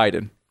Joe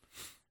Biden.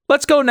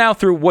 Let's go now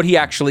through what he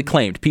actually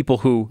claimed. People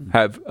who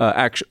have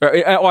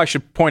I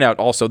should point out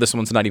also, this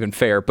one's not even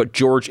fair, but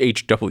George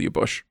H.W.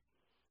 Bush.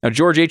 Now,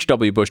 George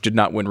H.W. Bush did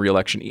not win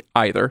re-election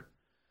either.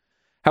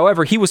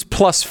 However, he was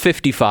plus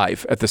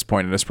 55 at this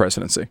point in his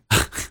presidency.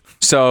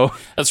 So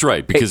that's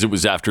right, because it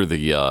was after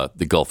the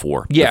Gulf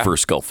War, the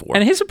first Gulf War.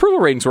 And his approval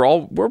ratings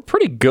were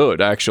pretty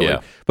good, actually.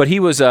 Yeah. But he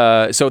was,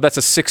 so that's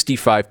a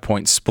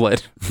 65-point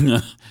split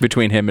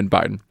between him and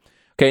Biden.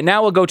 Okay,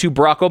 now we'll go to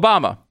Barack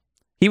Obama.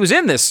 He was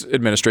in this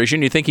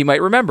administration. You think he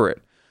might remember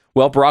it.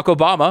 Well, Barack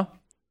Obama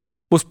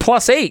was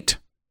plus 8.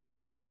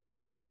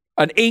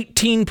 An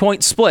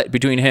 18-point split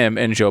between him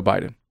and Joe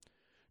Biden.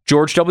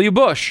 George W.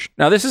 Bush.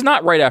 Now, this is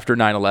not right after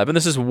 9/11.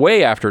 This is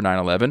way after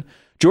 9/11.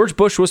 George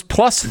Bush was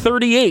plus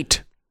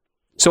 38.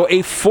 So a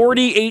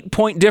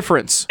 48-point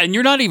difference. And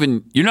you're not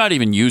even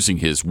using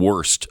his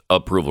worst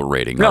approval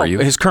rating, are you?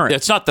 His current.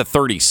 It's not the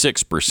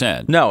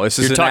 36%. No, this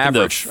is you're an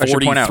average. The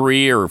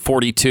 43 or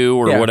 42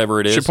 or whatever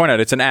it is. I should point out,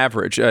 it's an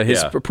average.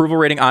 His approval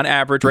rating on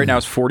average right now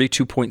is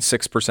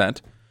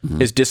 42.6%.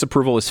 His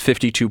disapproval is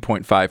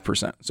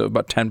 52.5%. So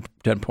about 10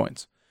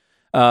 points.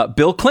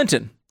 Bill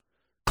Clinton.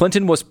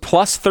 Clinton was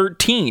plus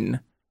 13.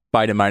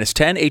 Biden minus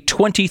 10. A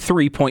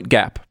 23-point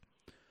gap.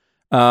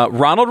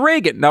 Ronald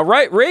Reagan. Now,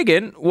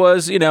 Reagan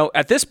was,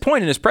 at this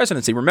point in his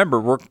presidency,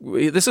 remember,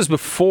 this is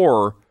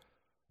before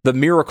the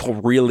miracle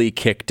really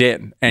kicked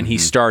in and he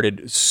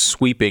started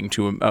sweeping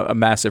to a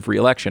massive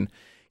reelection.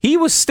 He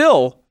was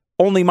still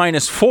only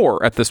minus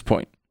 4 at this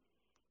point.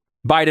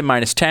 Biden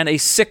minus 10, a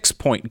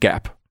 6-point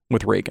gap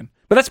with Reagan.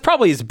 But that's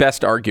probably his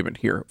best argument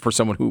here for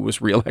someone who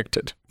was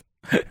reelected.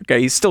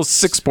 Okay, he's still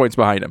 6 points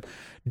behind him.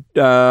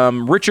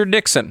 Richard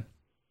Nixon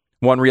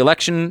won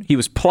reelection. He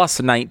was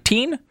plus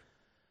 19.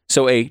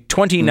 So a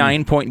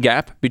 29-point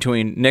gap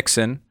between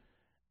Nixon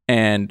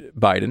and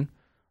Biden.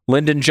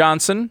 Lyndon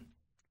Johnson,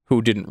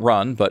 who didn't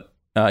run, but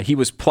he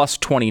was plus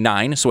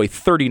 29, so a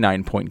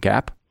 39-point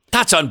gap.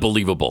 That's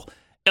unbelievable.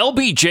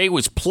 LBJ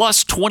was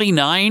plus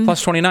 29?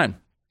 Plus 29.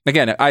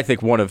 Again, I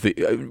think one of the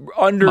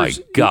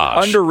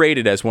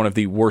underrated as one of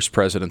the worst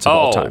presidents of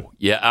all time.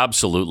 Yeah,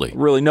 absolutely.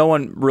 Really, no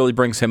one really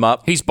brings him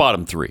up. He's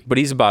bottom 3. But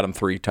he's a bottom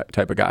 3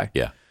 type of guy.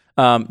 Yeah.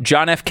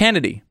 John F.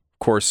 Kennedy, of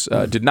course,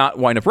 did not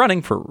wind up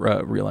running for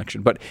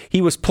re-election, but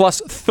he was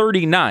plus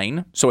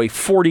 39, so a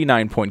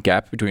 49-point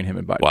gap between him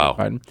and Biden.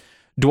 Wow.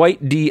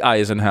 Dwight D.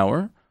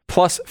 Eisenhower,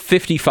 plus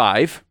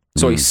 55,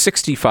 so a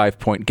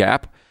 65-point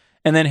gap.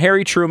 And then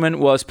Harry Truman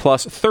was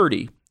plus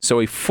 30. So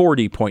a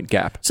 40-point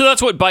gap. So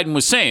that's what Biden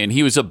was saying.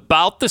 He was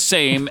about the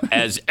same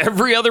as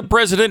every other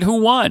president who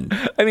won.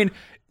 I mean,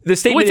 the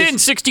statement within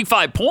is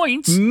 65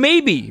 points.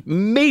 Maybe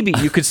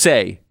you could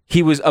say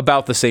he was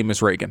about the same as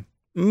Reagan.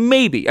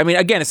 Maybe. I mean,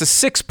 again, it's a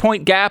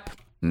 6-point gap.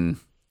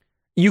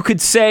 You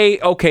could say,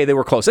 okay, they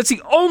were close. That's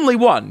the only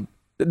one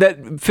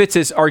that fits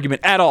his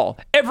argument at all.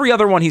 Every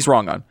other one he's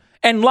wrong on.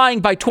 And lying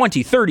by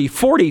 20, 30,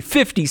 40,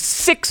 50,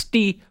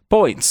 60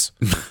 points.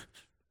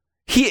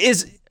 He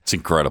is... It's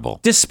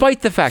incredible.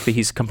 Despite the fact that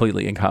he's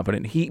completely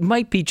incompetent, he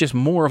might be just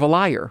more of a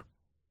liar.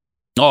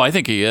 Oh, I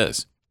think he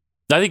is.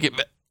 I think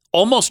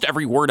almost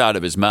every word out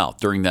of his mouth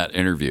during that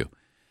interview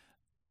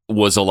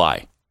was a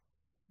lie.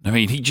 I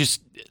mean, he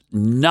just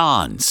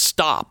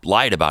nonstop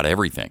lied about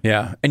everything.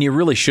 Yeah, and you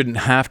really shouldn't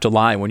have to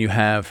lie when you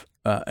have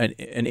an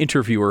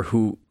interviewer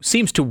who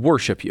seems to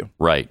worship you.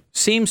 Right.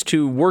 Seems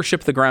to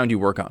worship the ground you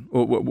walk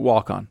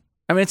on.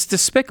 I mean, it's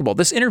despicable.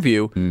 This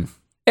interview,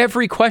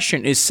 every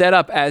question is set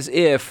up as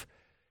if,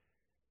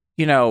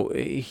 you know,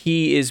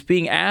 he is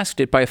being asked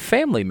it by a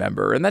family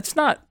member, and that's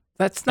not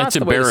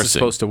the way this is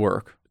supposed to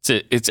work.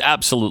 It's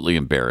absolutely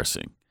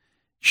embarrassing.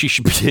 She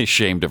should be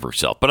ashamed of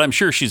herself, but I'm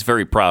sure she's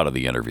very proud of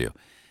the interview,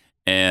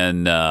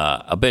 and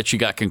I bet she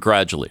got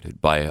congratulated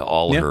by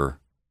all her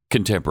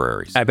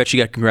contemporaries. I bet she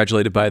got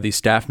congratulated by the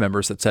staff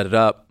members that set it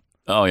up.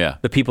 Oh yeah,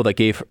 the people that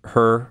gave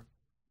her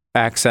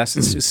access.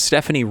 It's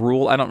Stephanie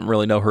Rule. I don't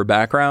really know her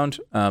background.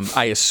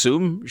 I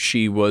assume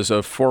she was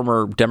a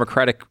former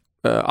Democratic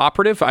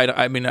operative.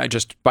 I mean, I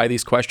just by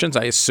these questions,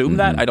 I assume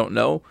that. I don't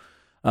know.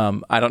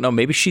 I don't know.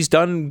 Maybe she's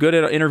done good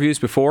at interviews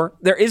before.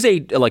 There is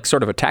a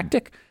sort of a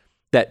tactic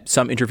that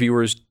some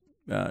interviewers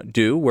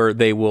do where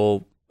they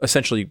will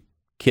essentially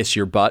kiss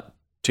your butt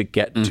to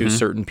get to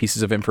certain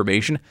pieces of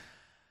information.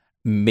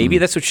 Maybe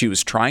that's what she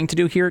was trying to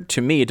do here.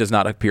 To me, it does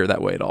not appear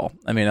that way at all.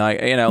 I mean,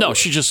 no,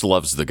 she just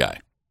loves the guy.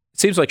 It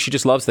seems like she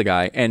just loves the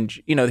guy, and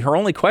her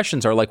only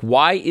questions are like,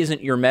 why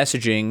isn't your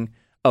messaging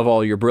of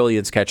all your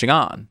brilliance catching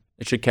on?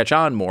 It should catch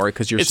on more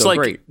because you're so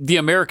great. The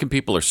American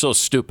people are so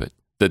stupid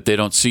that they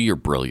don't see your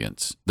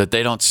brilliance, that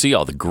they don't see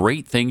all the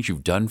great things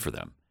you've done for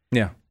them.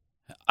 Yeah.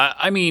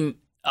 I mean,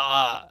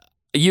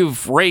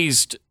 you've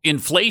raised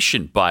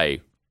inflation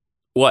by,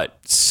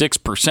 6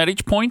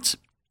 percentage points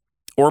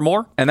or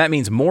more? And that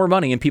means more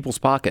money in people's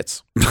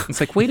pockets. It's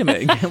like, wait a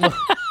minute.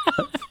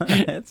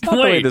 It's not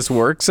the way this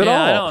works at all.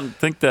 I don't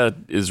think that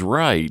is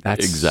right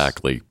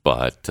exactly,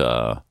 but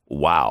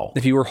wow.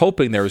 If you were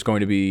hoping there was going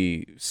to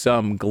be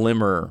some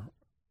glimmer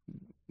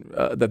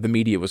that the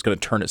media was going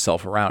to turn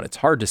itself around, it's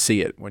hard to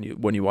see it when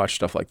you watch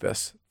stuff like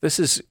this. This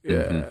is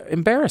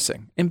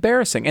embarrassing. And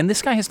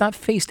this guy has not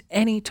faced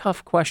any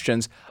tough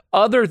questions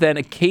other than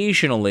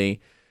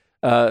occasionally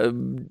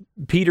Steve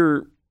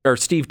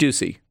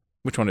Ducey.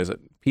 Which one is it?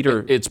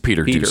 It's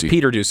Peter Ducey.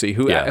 Peter Ducey,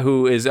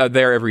 who is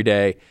there every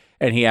day,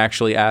 and he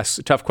actually asks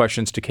tough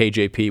questions to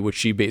KJP, which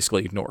she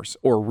basically ignores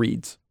or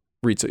reads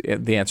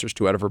the answers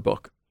to out of her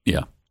book.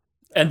 Yeah.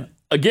 And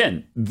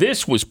again,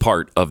 this was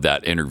part of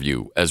that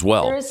interview as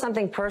well. There is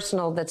something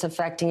personal that's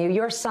affecting you.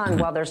 Your son,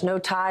 while there's no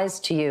ties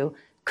to you,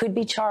 could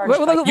be charged.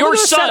 Your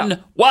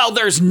son, while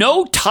there's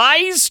no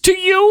ties to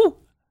you?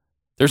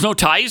 There's no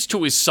ties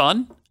to his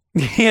son?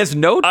 He has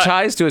no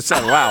ties to his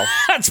son. Wow.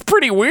 That's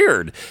pretty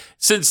weird,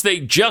 since they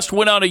just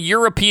went on a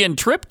European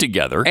trip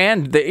together.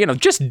 And,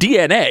 just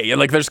DNA.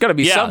 Like, there's got to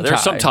be some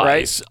ties. Some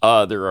ties.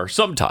 Right? There are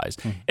some ties.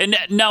 And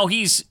now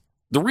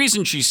the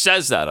reason she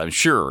says that, I'm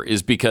sure,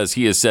 is because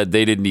he has said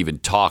they didn't even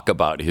talk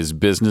about his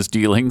business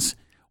dealings,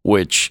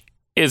 which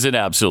is an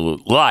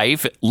absolute lie.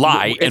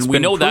 And we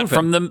know that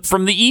from the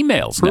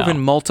emails proven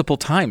now. Multiple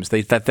times.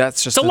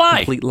 That's just a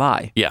complete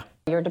lie. Yeah.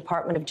 Your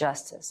Department of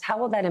Justice. How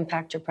will that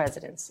impact your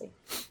presidency?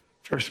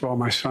 First of all,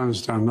 my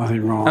son's done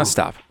nothing wrong. No,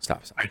 stop.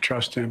 I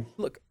trust him.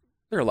 Look,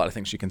 there are a lot of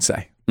things you can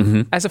say.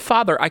 As a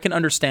father, I can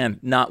understand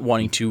not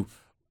wanting to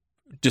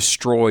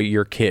destroy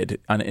your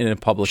kid in a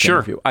public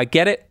interview. I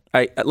get it.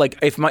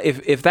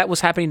 If that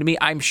was happening to me,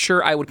 I'm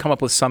sure I would come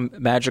up with some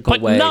magical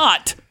way. But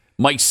not.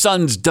 My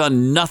son's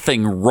done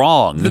nothing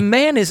wrong. The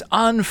man is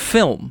on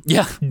film.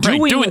 Yeah,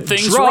 doing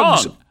things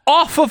drugs wrong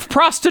off of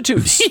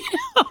prostitutes.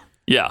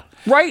 Yeah.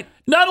 Right.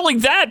 Not only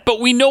that, but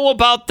we know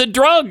about the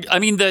drug. I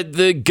mean,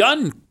 the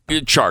gun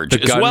charge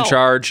as well. The gun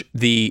charge.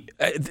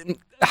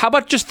 How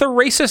about just the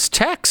racist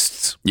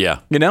texts? Yeah.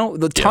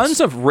 The tons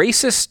of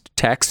racist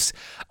texts.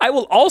 I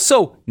will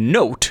also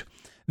note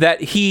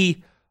that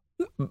he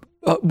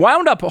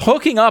wound up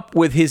hooking up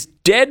with his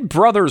dead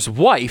brother's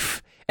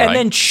wife and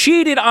then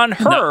cheated on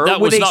her that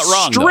with was a not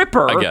wrong,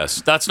 stripper. though, I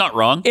guess. That's not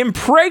wrong.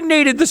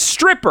 Impregnated the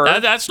stripper.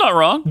 That's not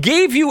wrong.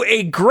 Gave you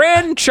a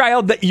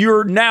grandchild that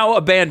you're now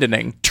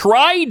abandoning.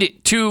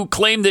 Tried to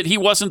claim that he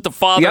wasn't the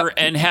father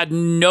and had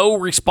no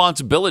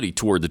responsibility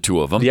toward the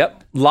two of them.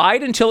 Yep.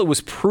 Lied until it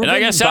was proven And I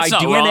guess by that's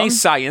not DNA wrong.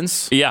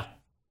 science. Yeah.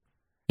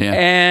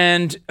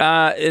 And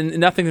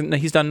nothing.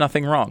 He's done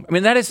nothing wrong. I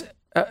mean, that is.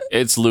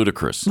 It's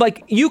ludicrous.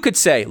 Like, you could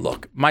say,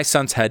 look, my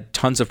son's had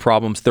tons of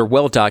problems. They're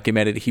well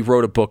documented. He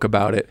wrote a book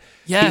about it.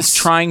 Yes. He's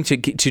trying to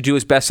do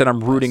his best, and I'm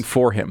rooting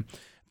for him.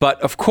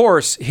 But of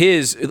course,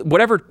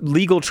 whatever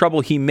legal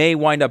trouble he may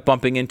wind up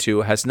bumping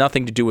into has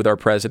nothing to do with our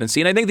presidency.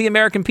 And I think the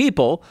American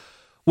people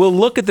will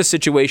look at the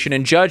situation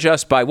and judge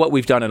us by what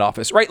we've done in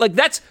office, right? Like,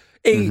 that's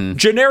a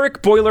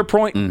generic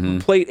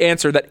boilerplate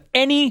answer that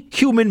any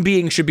human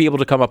being should be able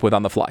to come up with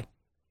on the fly.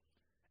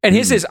 And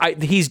his is,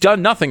 he's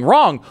done nothing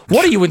wrong.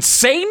 What are you,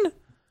 insane?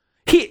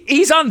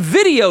 He's on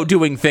video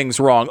doing things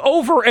wrong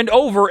over and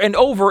over and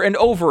over and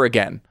over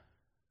again.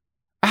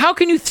 How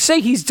can you say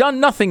he's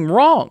done nothing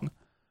wrong?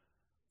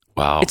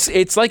 Wow.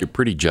 It's like... You're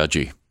pretty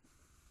judgy.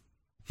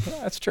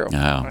 That's true.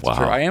 That's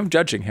true. I am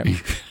judging him.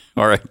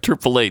 All right.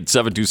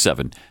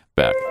 888-727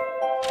 Beck.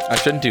 I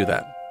shouldn't do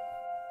that.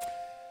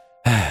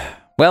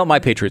 Well, My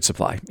Patriot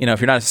Supply. You know, if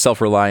you're not as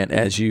self-reliant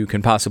as you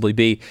can possibly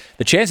be,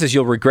 the chances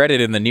you'll regret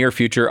it in the near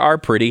future are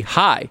pretty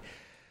high.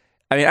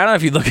 I mean, I don't know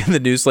if you look at the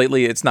news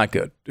lately. It's not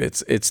good.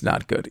 It's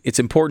not good. It's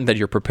important that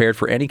you're prepared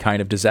for any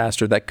kind of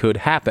disaster that could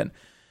happen.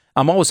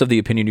 I'm always of the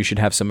opinion you should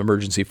have some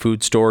emergency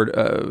food stored,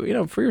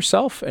 for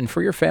yourself and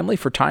for your family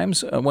for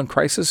times when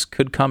crisis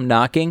could come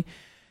knocking.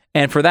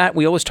 And for that,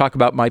 we always talk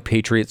about My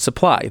Patriot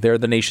Supply. They're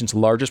the nation's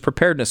largest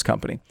preparedness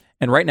company.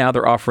 And right now,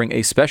 they're offering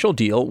a special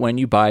deal when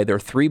you buy their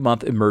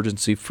 3-month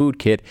emergency food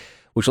kit,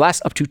 which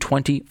lasts up to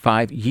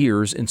 25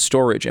 years in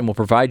storage and will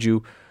provide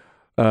you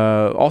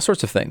all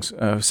sorts of things,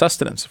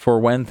 sustenance for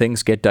when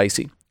things get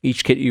dicey.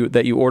 Each kit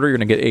that you order, you're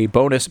going to get a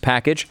bonus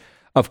package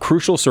of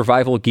crucial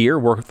survival gear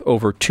worth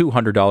over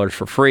 $200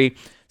 for free.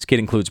 This kit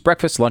includes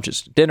breakfast,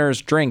 lunches,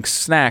 dinners, drinks,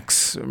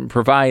 snacks,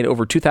 provide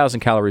over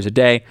 2,000 calories a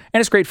day,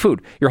 and it's great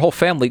food. Your whole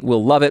family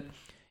will love it.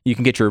 You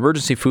can get your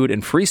emergency food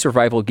and free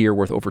survival gear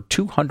worth over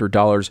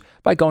 $200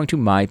 by going to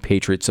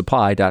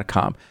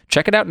mypatriotsupply.com.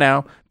 Check it out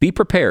now. Be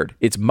prepared.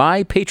 It's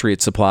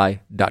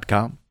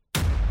mypatriotsupply.com.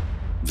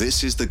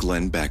 This is the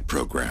Glenn Beck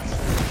Program.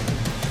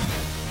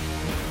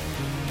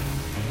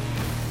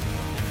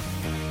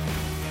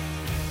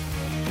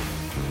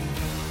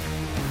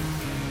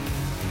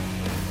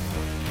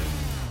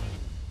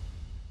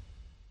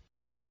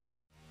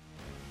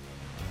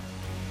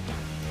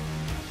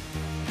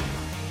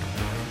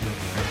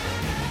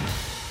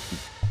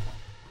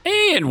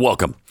 And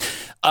welcome.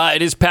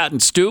 It is Pat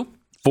and Stu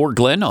for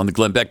Glenn on the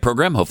Glenn Beck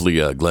program.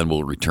 Hopefully, Glenn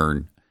will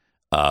return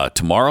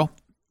tomorrow.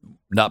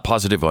 Not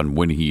positive on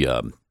when he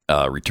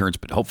returns,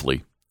 but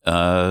hopefully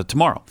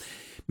tomorrow.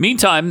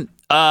 Meantime,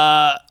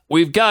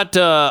 we've got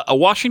a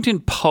Washington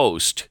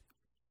Post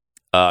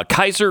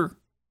Kaiser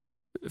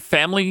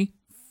Family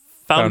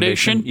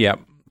Foundation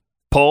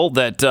poll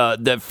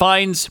that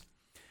finds,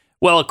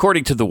 well,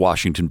 according to the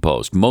Washington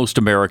Post, most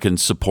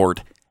Americans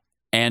support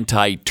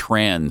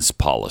anti-trans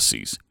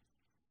policies.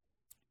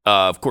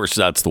 Of course,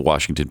 that's the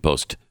Washington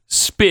Post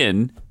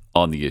spin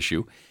on the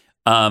issue.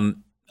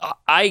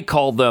 I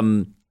call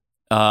them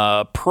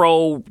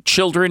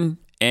pro-children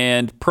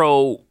and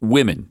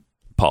pro-women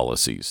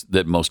policies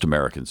that most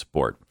Americans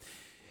support.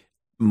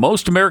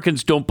 Most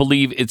Americans don't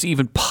believe it's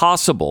even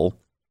possible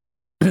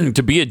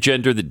to be a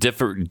gender that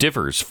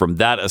differs from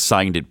that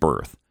assigned at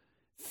birth.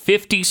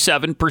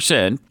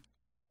 57%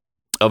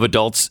 of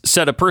adults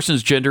said a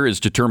person's gender is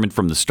determined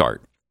from the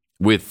start,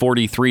 with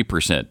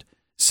 43%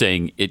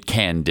 saying it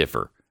can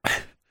differ.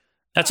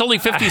 That's only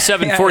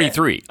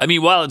 57-43. I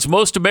mean, while it's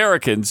most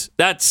Americans,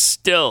 that's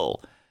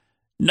still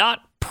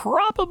not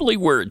probably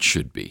where it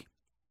should be.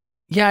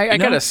 Yeah, I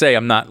got to say,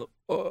 I'm not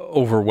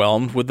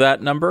overwhelmed with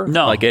that number.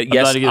 No, like,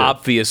 yes,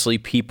 obviously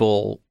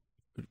people,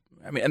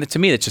 I mean, and to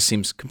me, it just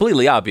seems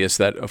completely obvious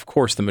that, of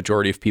course, the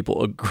majority of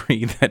people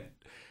agree that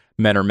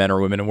men are men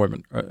or women are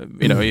women,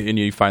 and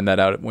you find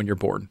that out when you're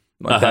born.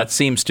 Like, that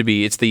seems to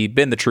be,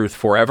 been the truth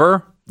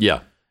forever.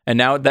 Yeah. And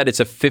now that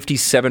it's a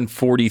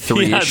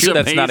 57-43 issue,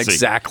 that's not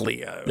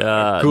exactly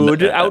a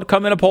good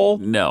outcome in a poll.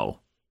 No.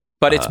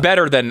 But it's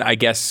better than, I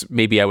guess,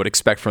 maybe I would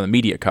expect from the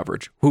media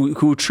coverage,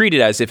 who treat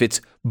it as if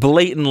it's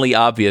blatantly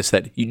obvious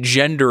that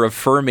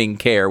gender-affirming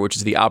care, which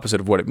is the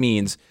opposite of what it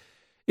means,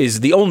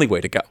 is the only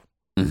way to go.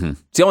 Mm-hmm.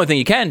 It's the only thing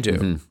you can do.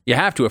 Mm-hmm. You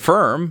have to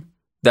affirm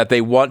that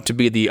they want to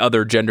be the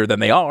other gender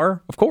than they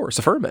are. Of course,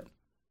 affirm it.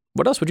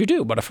 What else would you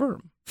do but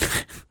affirm?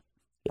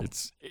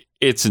 It's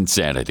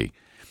insanity.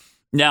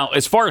 Now,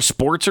 as far as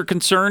sports are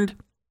concerned,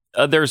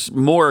 there's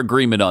more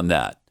agreement on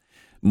that.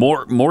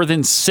 More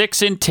than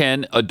 6 in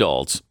 10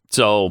 adults,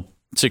 so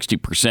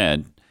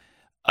 60%,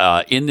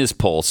 in this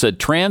poll said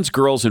trans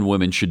girls and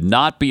women should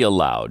not be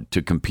allowed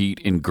to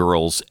compete in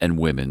girls and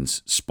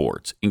women's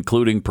sports,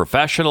 including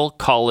professional,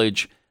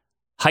 college,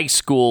 high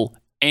school,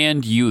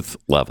 and youth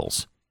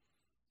levels.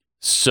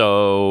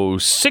 So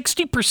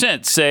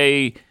 60%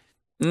 say,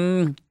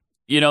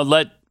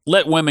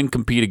 let women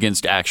compete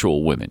against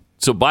actual women.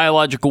 So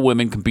biological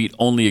women compete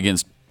only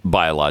against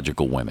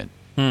biological women.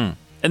 And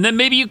then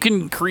maybe you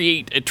can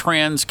create a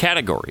trans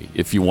category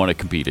if you want to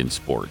compete in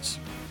sports.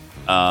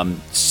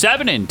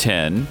 7 in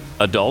 10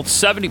 adults,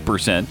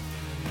 70%,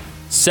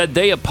 said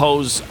they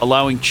oppose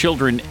allowing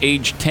children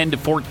aged 10 to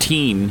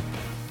 14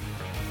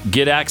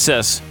 get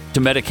access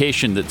to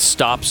medication that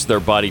stops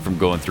their body from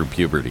going through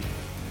puberty.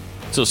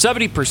 So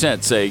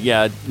 70% say,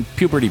 yeah,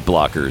 puberty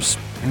blockers,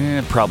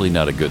 probably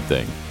not a good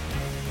thing.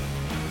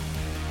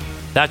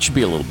 That should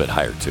be a little bit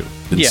higher, too.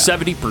 Than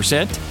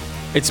 70%?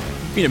 It's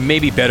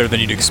maybe better than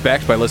you'd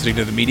expect by listening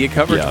to the media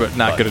coverage, but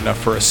not good enough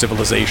for a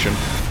civilization.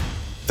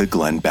 The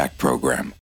Glenn Beck Program.